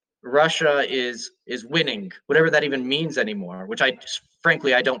Russia is winning, whatever that even means anymore, which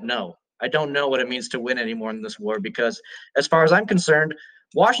frankly I don't know. I don't know what it means to win anymore in this war because as far as I'm concerned,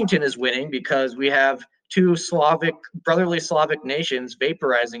 Washington is winning because we have two brotherly Slavic nations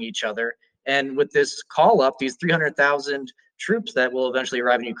vaporizing each other. And with this call up, these 300,000 troops that will eventually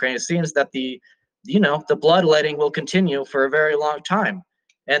arrive in Ukraine, it seems that the bloodletting will continue for a very long time.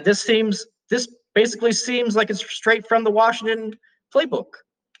 And this basically seems like it's straight from the Washington playbook.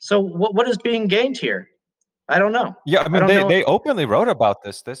 So what is being gained here? I don't know. Yeah, I I mean, don't they know. they openly wrote about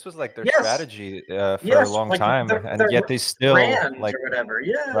this. This was like their Yes, strategy for a yes, long like time, and their yet they still brand like, or whatever.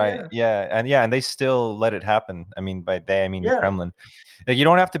 Yeah, right, yeah, yeah, and they still let it happen. I mean, by they, I mean the yeah. Kremlin. Like, you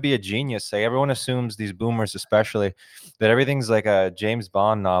don't have to be a genius. Like, everyone assumes, these boomers especially, that everything's like a James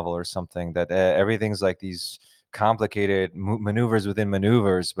Bond novel or something. That everything's like these complicated maneuvers within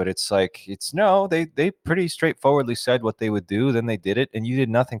maneuvers. But it's like, it's no. They pretty straightforwardly said what they would do. Then they did it, and you did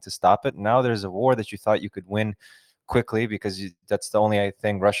nothing to stop it. Now there's a war that you thought you could win quickly because that's the only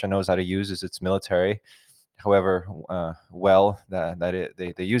thing Russia knows how to use is its military. However, well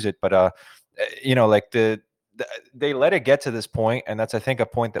they use it, but like they let it get to this point, and that's, I think, a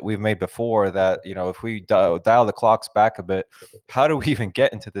point that we've made before, that if we dial the clocks back a bit, how do we even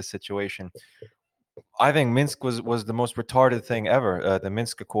get into this situation? I think Minsk was the most retarded thing ever. The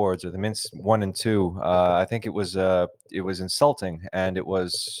Minsk Accords, or the Minsk 1 and 2. I think it was insulting, and it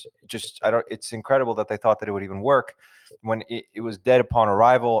was just, I don't. It's incredible that they thought that it would even work when it was dead upon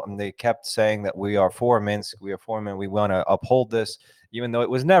arrival, and they kept saying that we are for Minsk, we are for Minsk, we want to uphold this, even though it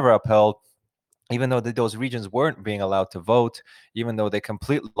was never upheld, even though those regions weren't being allowed to vote, even though they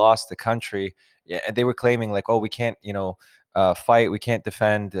completely lost the country. Yeah, and they were claiming like, oh, we can't, fight, we can't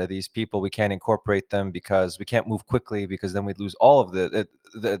defend these people, we can't incorporate them because we can't move quickly, because then we'd lose all of the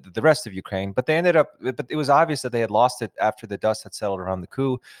rest of Ukraine. But they ended up, but it was obvious that they had lost it after the dust had settled around the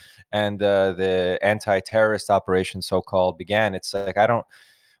coup, and the anti-terrorist operation, so-called, began. It's like, I don't.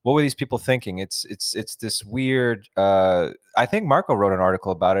 What were these people thinking? It's this weird. I think Marco wrote an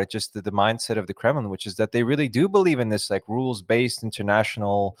article about it, just the mindset of the Kremlin, which is that they really do believe in this like rules-based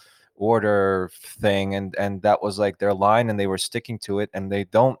international order thing, and that was like their line, and they were sticking to it, and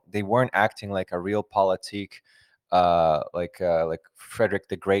they weren't acting like a real politique, like Frederick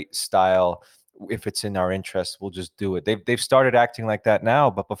the Great style. If it's in our interest, we'll just do it. They've started acting like that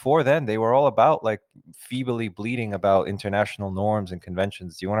now, but before then, they were all about like feebly bleeding about international norms and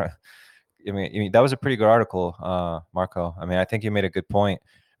conventions. Do you want to? I mean, that was a pretty good article, Marco. I mean, I think you made a good point.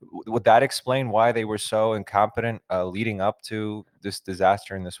 Would that explain why they were so incompetent leading up to this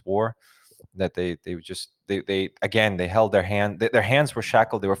disaster and this war? That they just they again, they held their hands were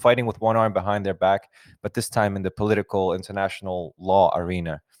shackled. They were fighting with one arm behind their back, but this time in the political international law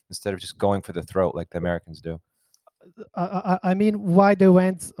arena, instead of just going for the throat like the Americans do. I mean, why they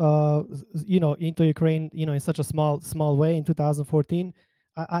went, into Ukraine, in such a small way in 2014.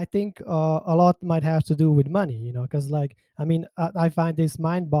 I think a lot might have to do with money, because, like, I mean, I find this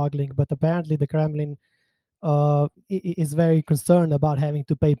mind-boggling, but apparently the Kremlin is very concerned about having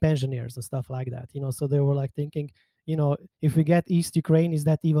to pay pensioners and stuff like that. So they were like thinking, if we get East Ukraine, is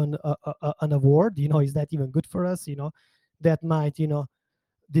that even an award? Is that even good for us? That might,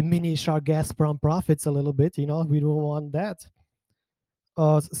 diminish our Gazprom profits a little bit. We don't want that.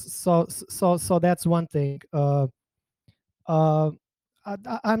 So that's one thing. Uh,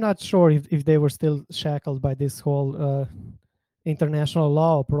 I'm not sure if they were still shackled by this whole international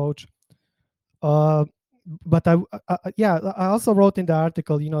law approach. Uh, but yeah, I also wrote in the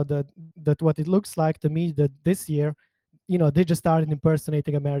article, that what it looks like to me, that this year, they just started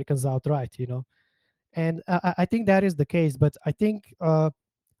impersonating Americans outright. And I think that is the case. But I think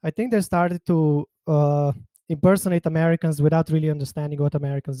they started to impersonate Americans without really understanding what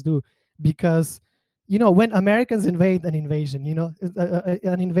Americans do, because when Americans invade an invasion,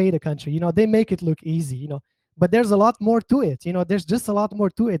 an invade a country, they make it look easy, but there's a lot more to it. There's just a lot more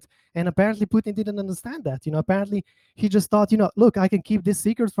to it, and apparently Putin didn't understand that. Apparently he just thought, look, I can keep this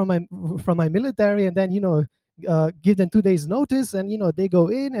secret from my military, and then give them 2 days notice, and they go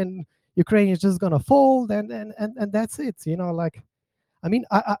in, and Ukraine is just gonna fold, and that's it. Like, I mean,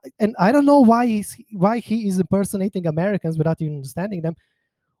 and I don't know why he is impersonating Americans without even understanding them.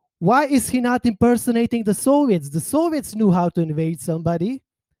 Why is he not impersonating the Soviets? The Soviets knew how to invade somebody.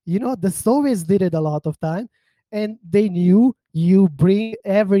 The Soviets did it a lot of time, and they knew you bring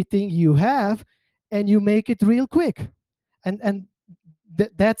everything you have and you make it real quick. And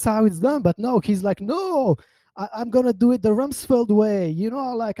that's how it's done. But no, he's like, no, I'm gonna do it the Rumsfeld way,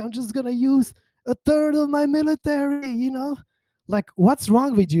 like I'm just gonna use a third of my military, like what's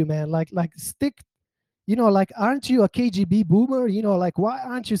wrong with you, man? Like stick, like aren't you a KGB boomer? Like why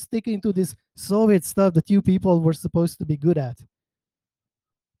aren't you sticking to this Soviet stuff that you people were supposed to be good at?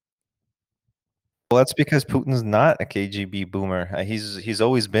 Well, that's because Putin's not a KGB boomer. He's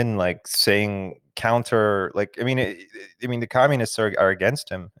always been like saying counter, like I mean the communists are against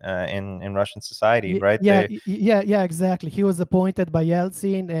him in Russian society, right? Yeah, yeah, exactly. He was appointed by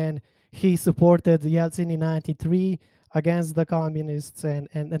Yeltsin, and he supported Yeltsin in '93 against the communists and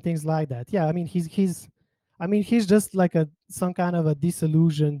things like that. Yeah, I mean he's just like a some kind of a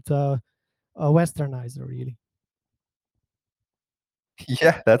disillusioned westernizer, really.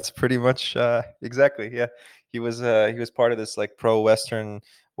 Yeah, that's pretty much exactly. Yeah, he was part of this like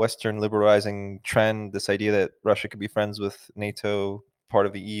Western liberalizing trend. This idea that Russia could be friends with NATO, part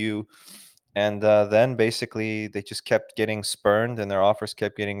of the EU, and then basically they just kept getting spurned, and their offers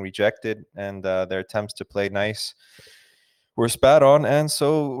kept getting rejected, and their attempts to play nice were spat on, and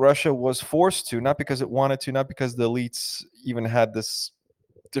so Russia was forced to, not because it wanted to, not because the elites even had this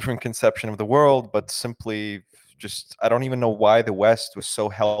different conception of the world, but simply just I don't even know why the West was so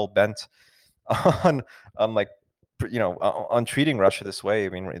hell bent on like on treating Russia this way. I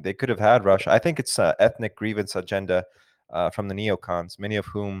mean, they could have had Russia. I think it's an ethnic grievance agenda from the neocons, many of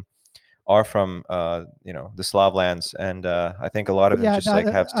whom are from the Slav lands, and I think a lot of them Yeah, just like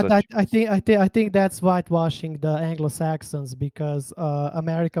have such. I think that's whitewashing the Anglo-Saxons, because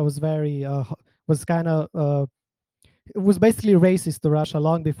America was very was kind of it was basically racist to Russia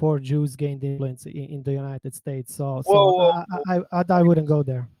long before Jews gained influence in the United States. So Whoa, so whoa, whoa. I wouldn't go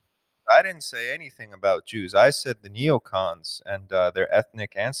there. I didn't say anything about Jews. I said the neocons and their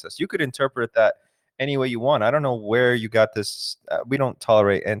ethnic ancestors. You could interpret that any way you want. I don't know where you got this. We don't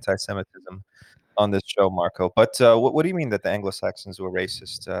tolerate anti-Semitism on this show, Marco. But what do you mean that the Anglo-Saxons were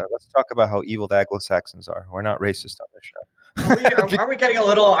racist? Let's talk about how evil the Anglo-Saxons are. We're not racist on this Are we show. are we getting a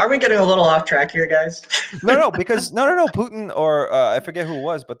little off track here, guys? No, because no. Putin or I forget who it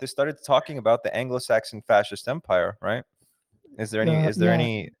was, but they started talking about the Anglo-Saxon fascist empire, right? Is there any? Is there Yeah,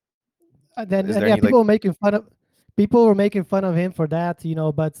 any? then Is and there yeah, any like? people were making fun of him for that,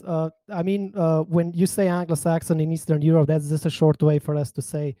 but I mean, when you say Anglo-Saxon in Eastern Europe, that's just a short way for us to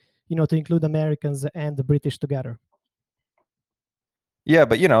say, to include Americans and the British together. Yeah,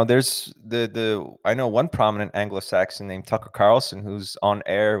 but there's the I know one prominent Anglo-Saxon named Tucker Carlson who's on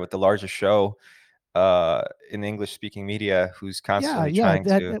air with the largest show in English speaking media who's Yeah, constantly yeah. trying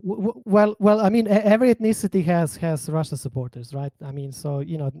to. Well. I mean, every ethnicity has Russia supporters, right? I mean, so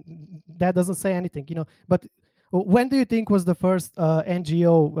that doesn't say anything, But when do you think was the first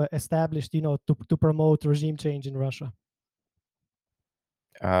NGO established, to promote regime change in Russia?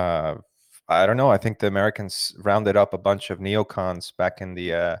 uh I don't know. I think the Americans rounded up a bunch of neocons back in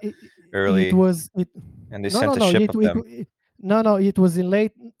the It early, was it and they no no sent a no ship it, of it, them. it no no it was in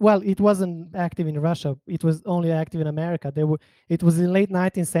late, well, it wasn't active in Russia, it was only active in America. It was in late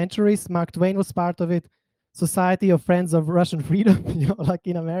 19th centuries. Mark Twain was part of it. Society of Friends of Russian Freedom, like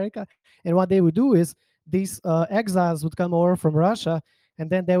in America. And what they would do is these exiles would come over from Russia, and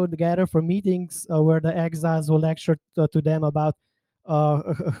then they would gather for meetings where the exiles will lecture to them about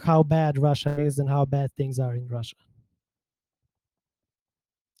how bad Russia is and how bad things are in Russia.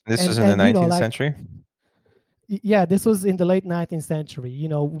 This was in the And 19th like, century. yeah, this was in the late 19th century,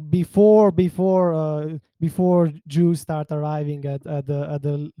 before Jews start arriving at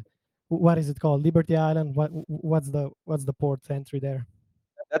the what is it called, Liberty Island. What's the port entry there?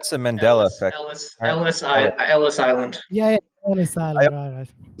 That's the Mandela effect, right? Ellis, Ellis Island. Yeah, Ellis I Island, right.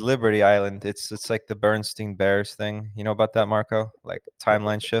 Liberty Island. It's like the Bernstein Bears thing. You know about that, Marco? Like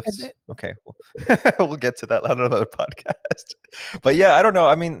timeline And shifts. Okay, we'll get to that on another podcast. But yeah, I don't know.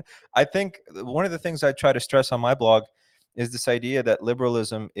 I mean, I think one of the things I try to stress on my blog is this idea that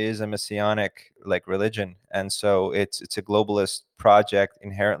liberalism is a messianic like religion, and so it's a globalist project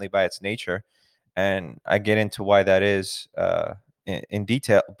inherently by its nature, and I get into why that is in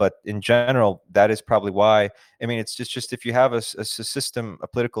detail. But in general, that is probably why. I mean, it's just if you have a system, a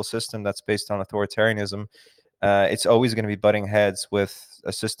political system that's based on authoritarianism, it's always going to be butting heads with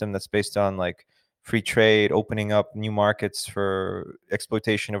a system that's based on like free trade, opening up new markets for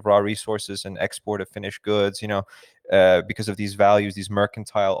exploitation of raw resources and export of finished goods. Because of these values, these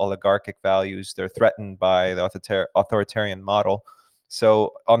mercantile oligarchic values, they're threatened by the authoritarian model.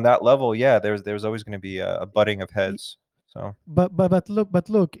 So on that level, yeah, there's always going to be a butting of heads. So But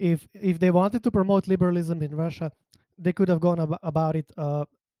look, if they wanted to promote liberalism in Russia, gone about it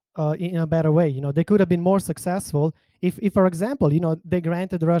in a better way. They could have been more successful if, for example, they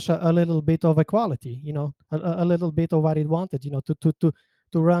granted Russia a little bit of equality, a little bit of what it wanted, to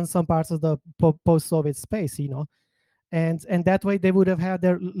run some parts of the post-Soviet space, and that way they would have had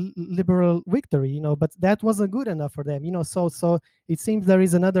their liberal victory, but that wasn't good enough for them, so it seems there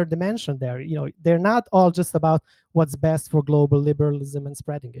is another dimension there. They're not all just about what's best for global liberalism and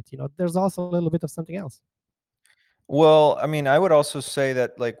spreading it. There's also a little bit of something else. Well, I mean, I would also say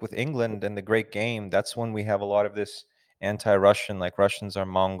that, like with England and the Great Game, that's when we have a lot of this anti-Russian, like Russians are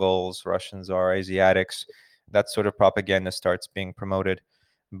Mongols, Russians are Asiatics. That sort of propaganda starts being promoted.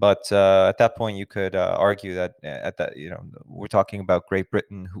 But at that point, you could argue that at that, we're talking about Great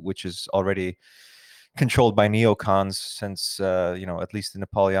Britain, which is already controlled by neocons since, at least the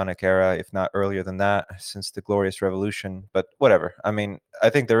Napoleonic era, if not earlier than that, since the Glorious Revolution. But whatever. I mean, I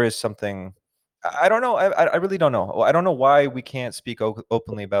think there is something. I don't know. I really don't know. I don't know why we can't speak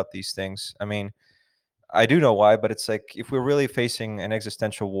openly about these things. I mean, I do know why, but it's like if we're really facing an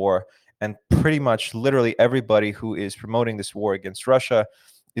existential war, and pretty much literally everybody who is promoting this war against Russia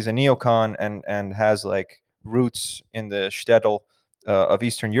is a neocon and has like roots in the shtetl of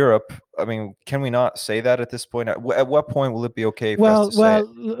Eastern Europe. I mean, can we not say that at this point? At what point will it be okay for us to say it?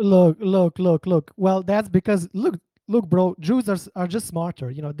 Look. Well, that's because look, bro. Jews are just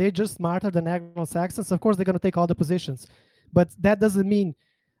smarter. They're just smarter than Anglo-Saxons. Of course, they're gonna take all the positions, but that doesn't mean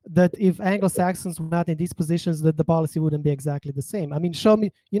that if Anglo-Saxons were not in these positions, that the policy wouldn't be exactly the same. I mean, show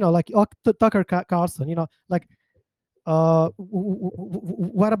me, like Tucker Carlson. Like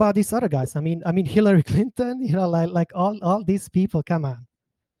what about these other guys? I mean Hillary Clinton. Like all these people. Come on.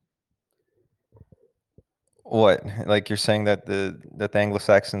 What? Like you're saying that the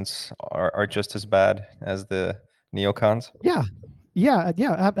Anglo-Saxons are just as bad as the neocons? Yeah,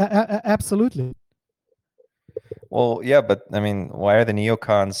 absolutely. Well, yeah, but I mean, why are the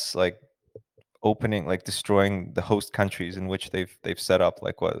neocons like opening, like destroying the host countries in which they've set up?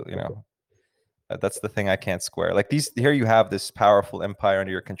 Like what, that's the thing I can't square. Like these here you have this powerful empire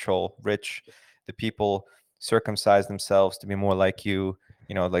under your control, rich, the people circumcise themselves to be more like you,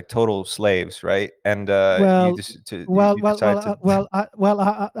 like total slaves, right? And you Well, just to well, you well, decide well,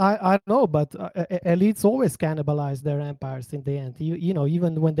 to I know, but elites always cannibalize their empires in the end.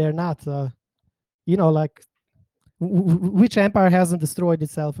 Even when they're not, like which empire hasn't destroyed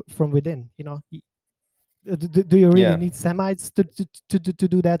itself from within? Do you really yeah. need Semites to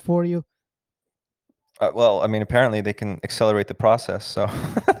do that for you? Well, I mean, apparently they can accelerate the process, so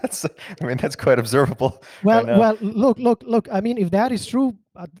that's, I mean, that's quite observable right Well, now. well, look. I mean, if that is true,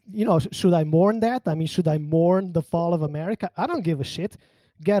 should I mourn that? I mean, should I mourn the fall of America? I don't give a shit.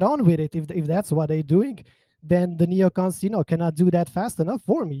 Get on with it. If that's what they're doing, then the neocons, cannot do that fast enough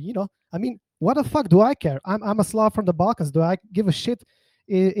for me. I mean, what the fuck do I care? I'm a Slav from the Balkans. Do I give a shit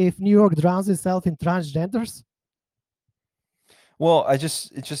if New York drowns itself in transgenders? Well,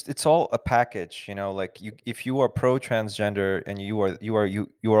 it's all a package, like if you are pro transgender and you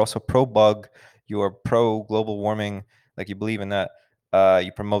are also pro bug, you are pro global warming, like you believe in that,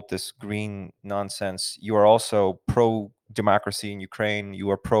 you promote this green nonsense. You are also pro democracy in Ukraine, you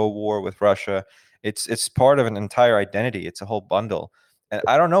are pro war with Russia. It's part of an entire identity. It's a whole bundle. And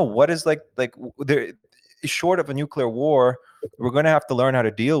I don't know what is there, short of a nuclear war, we're going to have to learn how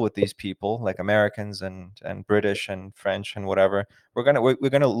to deal with these people like Americans and British and French and whatever. We're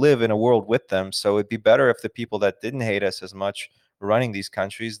gonna live in a world with them. So it'd be better if the people that didn't hate us as much were running these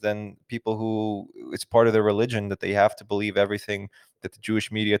countries than people who it's part of their religion that they have to believe everything that the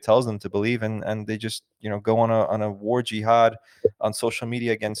Jewish media tells them to believe, and they just go on a war jihad on social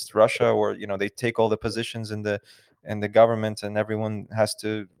media against Russia, or they take all the positions in the government, and everyone has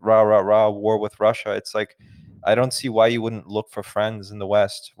to rah war with Russia. It's like I don't see why you wouldn't look for friends in the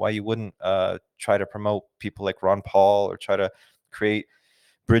West, why you wouldn't try to promote people like Ron Paul, or try to create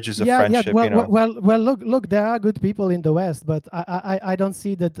bridges of Yeah. friendship, Well. Look. There are good people in the West, but I don't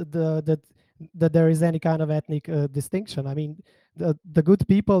see that there is any kind of ethnic distinction. I mean, the good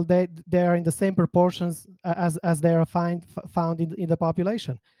people, they are in the same proportions as they are found in the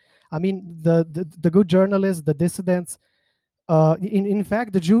population. I mean, the good journalists, the dissidents. In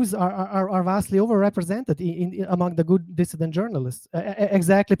fact, the Jews are vastly overrepresented among the good dissident journalists.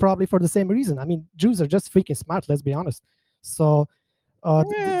 Exactly, probably for the same reason. I mean, Jews are just freaking smart. Let's be honest. So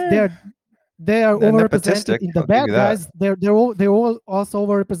Eh, they are overrepresented nepotistic, in the I'll give bad you that. guys. They're all also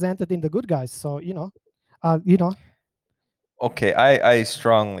overrepresented in the good guys. So you know. Okay, I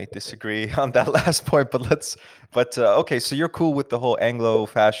strongly disagree on that last point, but okay, so you're cool with the whole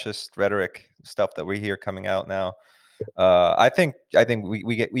Anglo-fascist rhetoric stuff that we hear coming out now. I think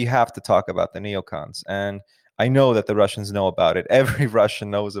we have to talk about the neocons, and I know that the Russians know about it. Every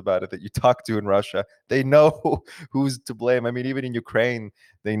Russian knows about it that you talk to in Russia. They know who's to blame. I mean, even in Ukraine,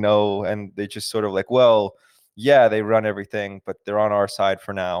 they know, and they just sort of like, well, yeah, they run everything, but they're on our side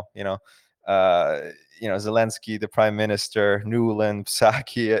for now. Uh, Zelensky, the prime minister, Nuland,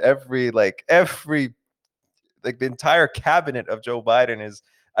 Psaki, every like the entire cabinet of Joe Biden is.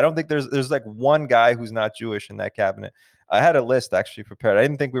 I don't think there's like one guy who's not Jewish in that cabinet. I had a list actually prepared. I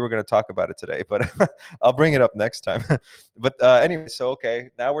didn't think we were going to talk about it today, but I'll bring it up next time. But anyway, so okay,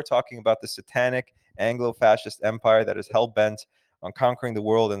 now we're talking about the satanic Anglo-fascist empire that is hell bent on conquering the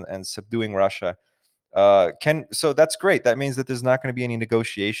world and subduing Russia. So that's great. That means that there's not going to be any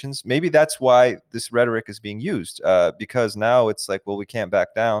negotiations. Maybe that's why this rhetoric is being used, because now it's like, well, we can't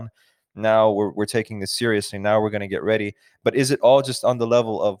back down. Now we're taking this seriously. Now we're going to get ready. But is it all just on the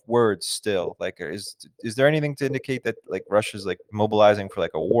level of words still? Like, is there anything to indicate that like Russia's like mobilizing for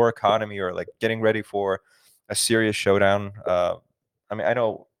like a war economy or like getting ready for a serious showdown? I mean, I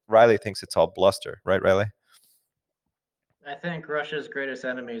know Riley thinks it's all bluster, right, Riley? I think Russia's greatest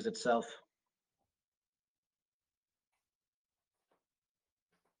enemy is itself.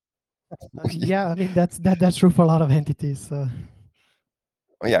 Yeah, I mean that's true for a lot of entities. So.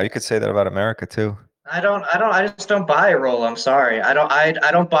 Yeah, you could say that about America too. I just don't buy it, Roll. I'm sorry. I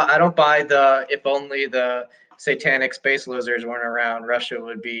don't buy the if only the satanic space losers weren't around, Russia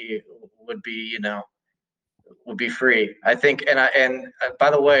would be, would be free. I think, and by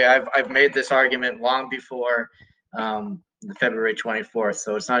the way, I've made this argument long before the February 24th,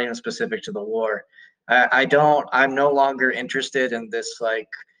 so it's not even specific to the war. I'm no longer interested in this like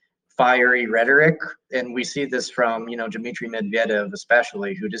fiery rhetoric, and we see this from Dmitry Medvedev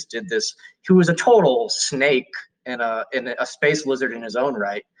especially, who just did this, who was a total snake and a space lizard in his own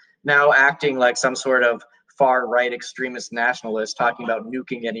right, now acting like some sort of far right extremist nationalist talking about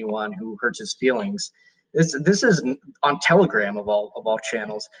nuking anyone who hurts his feelings. This is on Telegram of all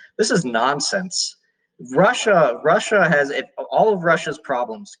channels. This is nonsense. Russia has all of Russia's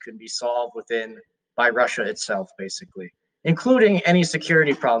problems could be solved by Russia itself, basically, including any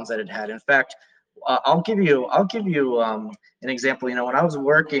security problems that it had. In fact, I'll give you an example. When I was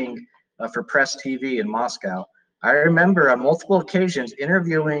working for Press TV in Moscow, I remember on multiple occasions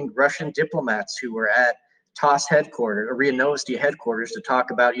interviewing Russian diplomats who were at TOS headquarters or RIA Novosti headquarters to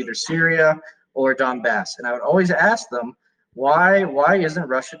talk about either Syria or Donbass, and I would always ask them, why isn't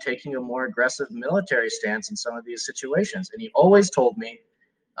Russia taking a more aggressive military stance in some of these situations? And he always told me,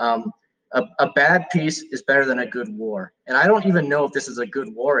 a bad peace is better than a good war. And I don't even know if this is a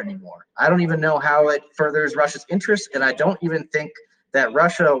good war anymore. I don't even know how it furthers Russia's interests, and I don't even think that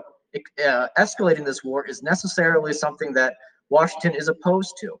Russia escalating this war is necessarily something that Washington is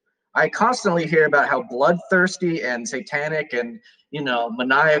opposed to. I constantly hear about how bloodthirsty and satanic and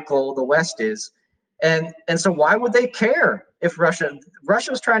maniacal the West is, and so why would they care if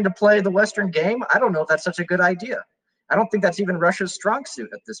Russia's trying to play the Western game? I don't know if that's such a good idea. I don't think that's even Russia's strong suit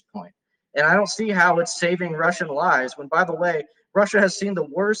at this point. And I don't see how it's saving Russian lives when, by the way, Russia has seen the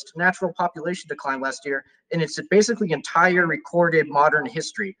worst natural population decline last year in its basically entire recorded modern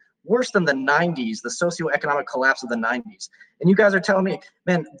history, worse than the 90s, the socioeconomic collapse of the 90s. And you guys are telling me,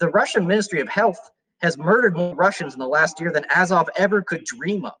 man, the Russian Ministry of Health has murdered more Russians in the last year than Azov ever could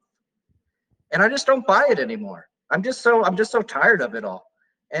dream of. And I just don't buy it anymore. I'm just so tired of it all.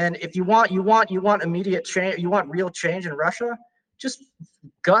 And if you want immediate change, you want real change in Russia, just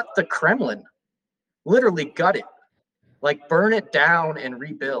gut the Kremlin, literally gut it, like burn it down and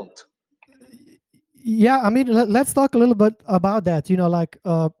rebuild. Yeah, I mean, let's talk a little bit about that. Like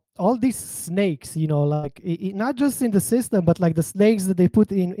all these snakes, like not just in the system, but like the snakes that they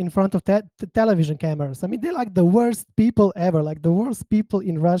put in front of television cameras. I mean, they're like the worst people ever, like the worst people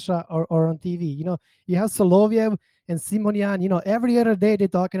in Russia or on TV. You have Soloviev and Simonian. Every other day they're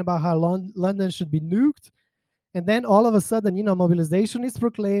talking about how London should be nuked, and then all of a sudden, mobilization is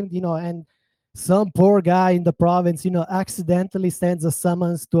proclaimed, and some poor guy in the province, accidentally sends a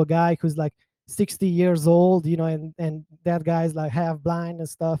summons to a guy who's like 60 years old, and that guy's like half blind and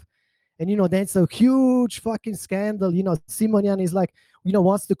stuff. And that's a huge fucking scandal. Simonian is like,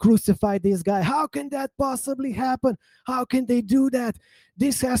 wants to crucify this guy. How can that possibly happen? How can they do that?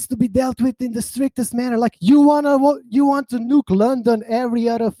 This has to be dealt with in the strictest manner. Like you want to nuke London every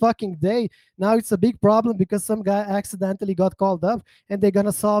other fucking day. Now it's a big problem because some guy accidentally got called up, and they're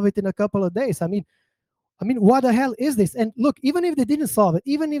gonna solve it in a couple of days. I mean, what the hell is this? And look, even if they didn't solve it,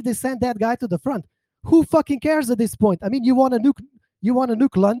 even if they sent that guy to the front, who fucking cares at this point? I mean, you want to nuke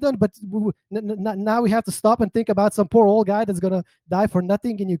London, but now we have to stop and think about some poor old guy that's gonna die for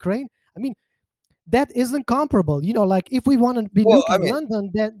nothing in Ukraine. I mean, that isn't comparable. Like if we want to be nuking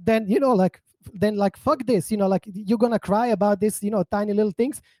London, then like then like fuck this, like you're gonna cry about this, tiny little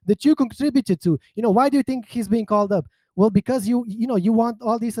things that you contributed to. Why do you think he's being called up? Well, because you want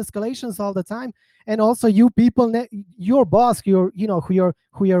all these escalations all the time, and also you people, your boss, who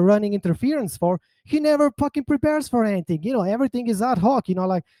you're running interference for, he never fucking prepares for anything. Everything is ad hoc.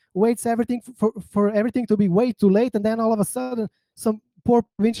 Like waits everything for everything to be way too late, and then all of a sudden, some poor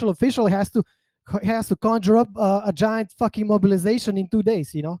provincial official has to conjure up a giant fucking mobilization in 2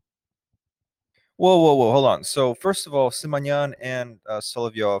 days. Whoa, whoa, whoa! Hold on. So first of all, Simonyan and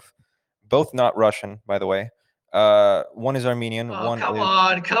Solovyov, both not Russian, by the way. One is Armenian. Oh, One come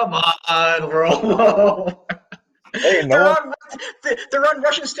is. on, bro. Hey, no they're one. on they're on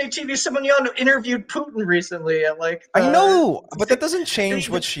Russian state TV. Someone interviewed Putin recently at like I the. know, but that doesn't change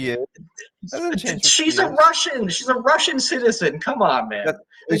what she is. That doesn't change what she She's a is. Russian. She's a Russian citizen. Come on, man.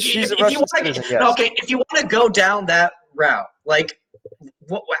 That, she's a If you Russian want citizen, to, yes. okay, if you want to go down that route, like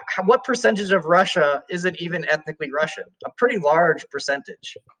what percentage of Russia isn't even ethnically Russian? A pretty large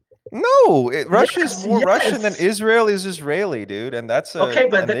percentage. No, Russia is Yes, more Russian than yes. Israel is Israeli, dude, and Okay,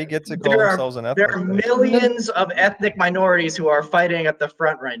 but and they get to call there are themselves an there ethnic are state. millions of ethnic minorities who are fighting at the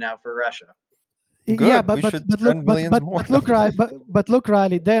front right now for Russia. Yeah, Good. but We but should but look send but millions but more. but look, right, but look,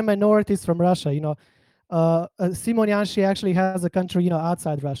 Riley, they're minorities from Russia. Simonian, she actually has a country,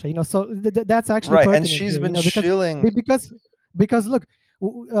 outside Russia. So that's actually Right, and pertinent she's here. been Because shilling. because look,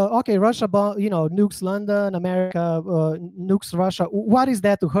 okay, Russia, nukes London, America, nukes Russia. What is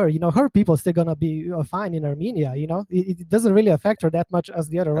that to her? Her people still gonna be fine in Armenia. It doesn't really affect her that much as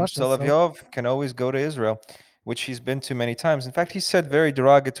the other And Russians. So Solovyov can always go to Israel, which he's been to many times. In fact, he said very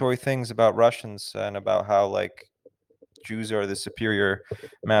derogatory things about Russians and about how like Jews are the superior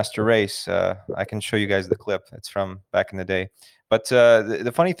master race. I can show you guys the clip. It's from back in the day. But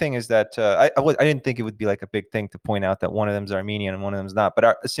the funny thing is that I didn't think it would be like a big thing to point out that one of them's Armenian and one of them's not.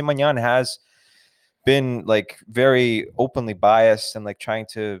 But Simonyan has been like very openly biased and like trying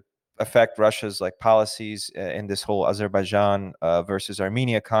to affect Russia's like policies in this whole Azerbaijan versus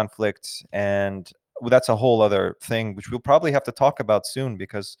Armenia conflict. And that's a whole other thing, which we'll probably have to talk about soon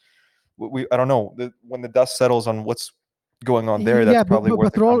because I don't know, when the dust settles on what's going on there, that's yeah, but probably but, worth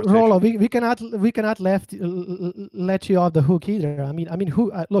but the Rolo, conversation. we cannot let you off the hook either. I mean,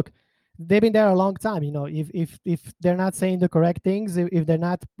 who look, they've been there a long time. If they're not saying the correct things, if they're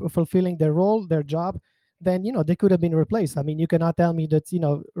not fulfilling their role, their job, then they could have been replaced. I mean, you cannot tell me that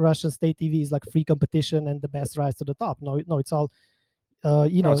Russian state TV is like free competition and the best rise to the top. No, no, it's all No,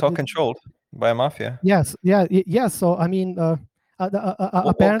 it's all controlled by a mafia. yes, yeah, yes. So I mean, Well,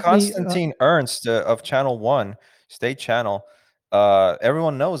 apparently, Konstantin Ernst of Channel One, state channel,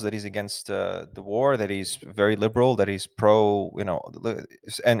 everyone knows that he's against the war, that he's very liberal, that he's pro,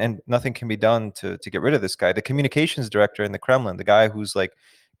 and nothing can be done to get rid of this guy. The communications director in the Kremlin, the guy who's like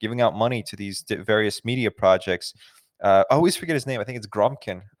giving out money to these various media projects. I always forget his name. I think it's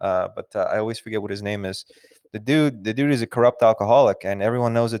Gromkin, but I always forget what his name is. The dude is a corrupt alcoholic, and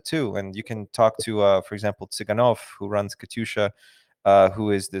everyone knows it too. And you can talk to, for example, Tsiganov, who runs Katyusha,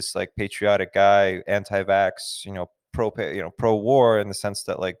 who is this like patriotic guy, anti-vax, pro-war in the sense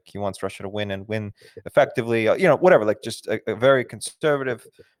that like he wants Russia to win and win effectively, whatever, like just a very conservative,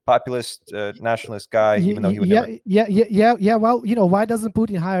 populist, nationalist guy, even though he would yeah, never. yeah. Well, why doesn't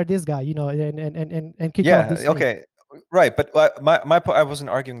Putin hire this guy? And kick off Yeah, this snake? okay, right. But I wasn't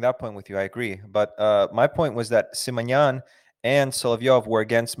arguing that point with you. I agree. But my point was that Simonyan and Solovyov were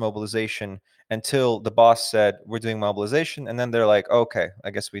against mobilization until the boss said we're doing mobilization, and then they're like, okay,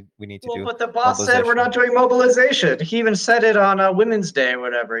 I guess we need to Well, do but the boss said we're mobilization. not doing mobilization. He even said it on Women's Day or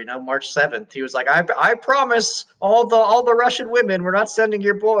whatever, March 7th. He was like, I promise all the Russian women, we're not sending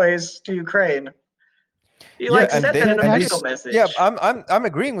your boys to Ukraine. He Yeah, like and said they that in And a video and yeah, message. I'm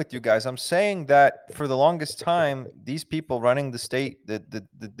agreeing with you guys. I'm saying that for the longest time, these people running the state,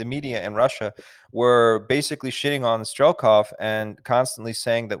 the media in Russia, were basically shitting on Strelkov and constantly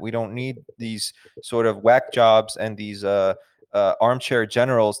saying that we don't need these sort of whack jobs and these armchair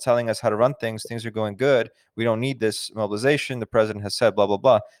generals telling us how to run things. Things are going good. We don't need this mobilization. The president has said blah blah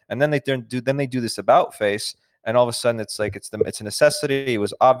blah, and then they do this about face, and all of a sudden it's like it's a necessity. It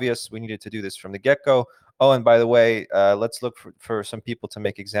was obvious we needed to do this from the get go. Oh, and by the way, let's look for some people to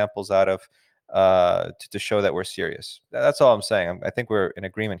make examples out of to show that we're serious. That's all I'm saying. I think we're in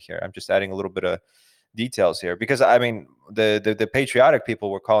agreement here. I'm just adding a little bit of details here because I mean the patriotic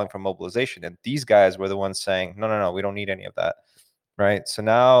people were calling for mobilization, and these guys were the ones saying no, no, no, we don't need any of that. Right. So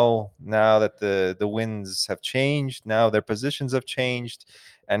now that the winds have changed, now their positions have changed,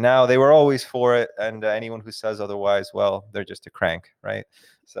 and now they were always for it. And anyone who says otherwise, well, they're just a crank, right?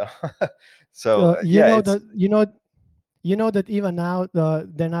 So, so you yeah, know it's that you know you know that even now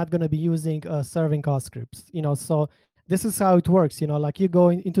they're not going to be using serving conscripts, so this is how it works, like you go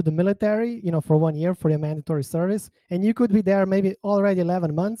into the military, for 1 year for your mandatory service, and you could be there maybe already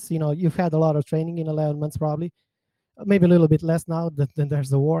 11 months. You've had a lot of training in 11 months probably, maybe a little bit less now that then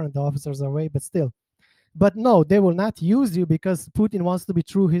there's a war and the officers are away, but still. But no, they will not use you because Putin wants to be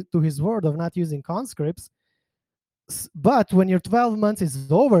true to his word of not using conscripts. But when your 12 months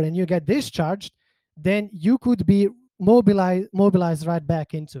is over and you get discharged, then you could be mobilized right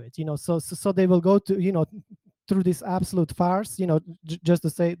back into it. So they will go to, through this absolute farce, just to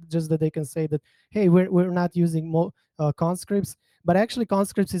say, just that they can say that, hey, we're not using conscripts, but actually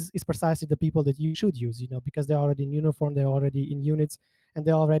conscripts is precisely the people that you should use, because they're already in uniform, they're already in units, and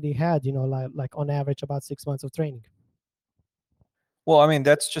they already had, like on average about 6 months of training. Well, I mean,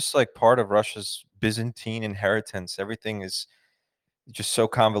 that's just like part of Russia's Byzantine inheritance. Everything is just so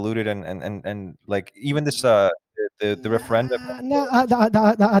convoluted, and like even this the referendum. No,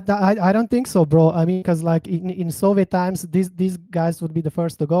 I don't think so, bro. I mean, because like in Soviet times, these guys would be the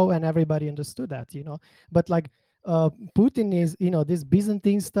first to go, and everybody understood that, But like Putin is, this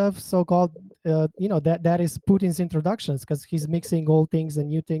Byzantine stuff, so-called, that is Putin's introductions, because he's mixing old things and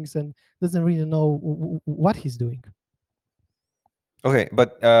new things, and doesn't really know what he's doing. Okay,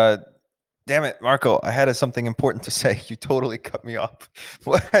 but damn it, Marco, I had something important to say. You totally cut me off.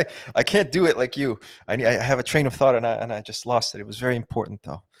 I can't do it like you. I have a train of thought, and I just lost it. It was very important,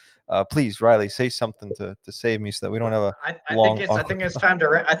 though. Please, Riley, say something to save me so that we don't have a I think long, it's I awkward. think it's time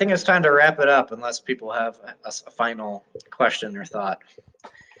to I think it's time to wrap it up unless people have a final question or thought.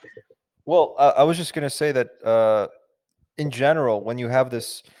 Well, I was just gonna say that in general, when you have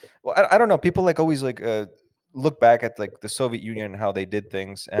this, well, I don't know, people like always like look back at like the Soviet Union and how they did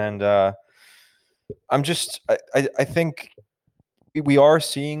things, and I think we are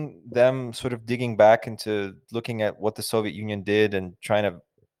seeing them sort of digging back into looking at what the Soviet Union did and trying to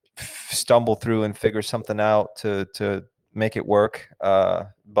stumble through and figure something out to make it work,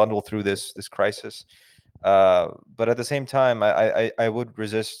 bundle through this crisis. But at the same time, I would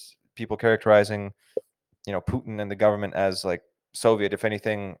resist people characterizing Putin and the government as like Soviet. If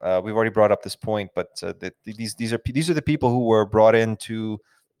anything, we've already brought up this point, but these are the people who were brought in to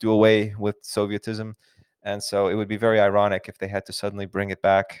do away with Sovietism, and so it would be very ironic if they had to suddenly bring it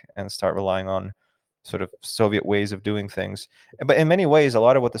back and start relying on sort of Soviet ways of doing things. But in many ways, a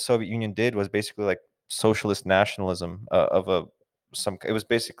lot of what the Soviet Union did was basically like socialist nationalism of a some. It was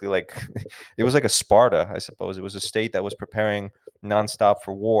basically like it was like a Sparta, I suppose. It was a state that was preparing nonstop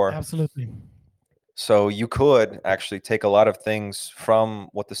for war. Absolutely. So you could actually take a lot of things from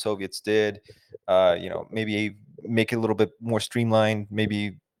what the Soviets did, maybe make it a little bit more streamlined,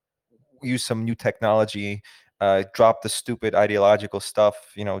 maybe use some new technology, drop the stupid ideological stuff,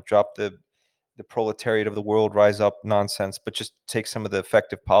 drop the proletariat of the world rise up nonsense, but just take some of the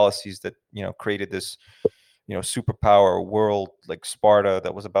effective policies that created this superpower world like Sparta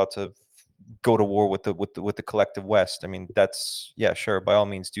that was about to go to war with the collective West. I mean, that's, yeah, sure, by all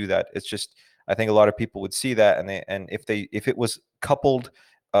means do that. It's just I think a lot of people would see that, and if it was coupled,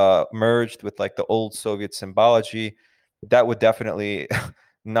 merged with like the old Soviet symbology, that would definitely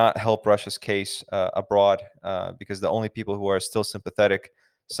not help Russia's case abroad, because the only people who are still sympathetic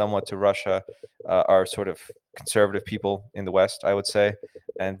somewhat to Russia are sort of conservative people in the West, I would say,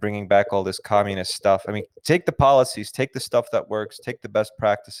 and bringing back all this communist stuff. I mean, take the policies, take the stuff that works, take the best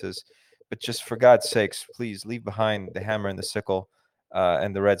practices, but just for God's sakes, please leave behind the hammer and the sickle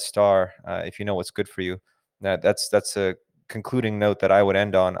and the red star if you know what's good for you. That's a concluding note that I would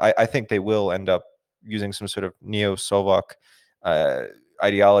end on. I think they will end up using some sort of neo-Slovak uh,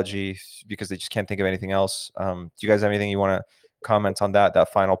 ideology because they just can't think of anything else. Do you guys have anything you want to comment on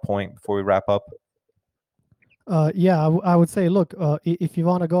that final point before we wrap up? Yeah, I would say, look, if you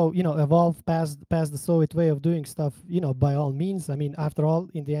want to go, evolve past the Soviet way of doing stuff, by all means. I mean, after all,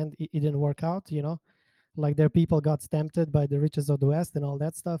 in the end, it didn't work out. Like their people got tempted by the riches of the West and all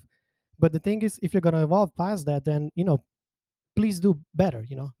that stuff. But the thing is, if you're gonna evolve past that, then please do better.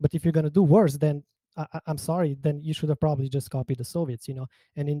 But if you're gonna do worse, then I'm sorry, then you should have probably just copied the Soviets.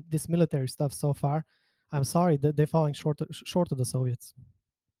 And in this military stuff so far, I'm sorry that they're falling short of the Soviets.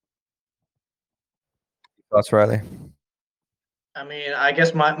 Thoughts, Riley? I mean, I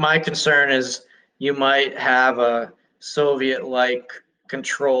guess my concern is you might have a Soviet-like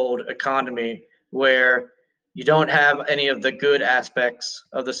controlled economy where you don't have any of the good aspects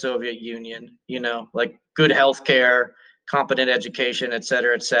of the Soviet Union, like good healthcare, competent education, et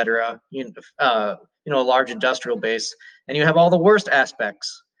cetera, a large industrial base, and you have all the worst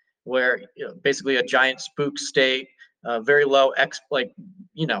aspects where basically a giant spook state, very low like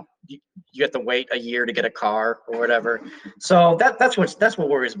you have to wait a year to get a car or whatever. So that's what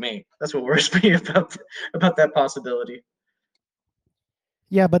worries me. That's what worries me about that possibility.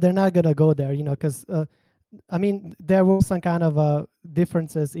 Yeah, but they're not gonna go there, because I mean, there was some kind of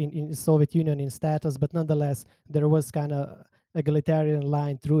differences in Soviet Union in status, but nonetheless, there was kind of egalitarian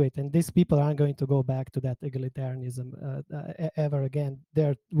line through it, and these people aren't going to go back to that egalitarianism ever again.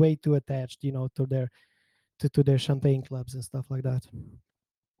 They're way too attached, to their champagne clubs and stuff like that.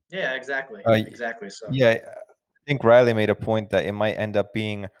 Yeah, exactly, Uh, exactly. So, yeah, I think Riley made a point that it might end up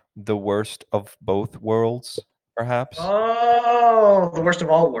being the worst of both worlds, perhaps. oh, the worst of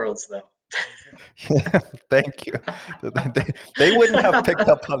all worlds, though. Thank you. They wouldn't have picked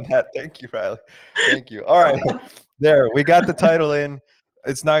up on that. Thank you, Riley. Thank you. All right. There, we got the title in.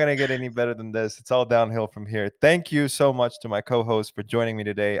 It's not going to get any better than this. It's all downhill from here. Thank you so much to my co host for joining me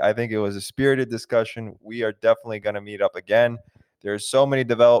today. I think it was a spirited discussion. We are definitely going to meet up again. There's so many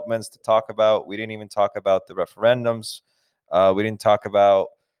developments to talk about. We didn't even talk about the referendums. We didn't talk about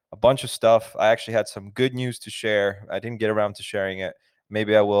a bunch of stuff. I actually had some good news to share. I didn't get around to sharing it.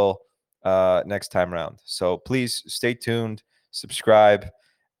 Maybe I will next time around. So please stay tuned, subscribe,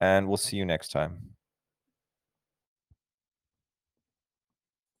 and we'll see you next time.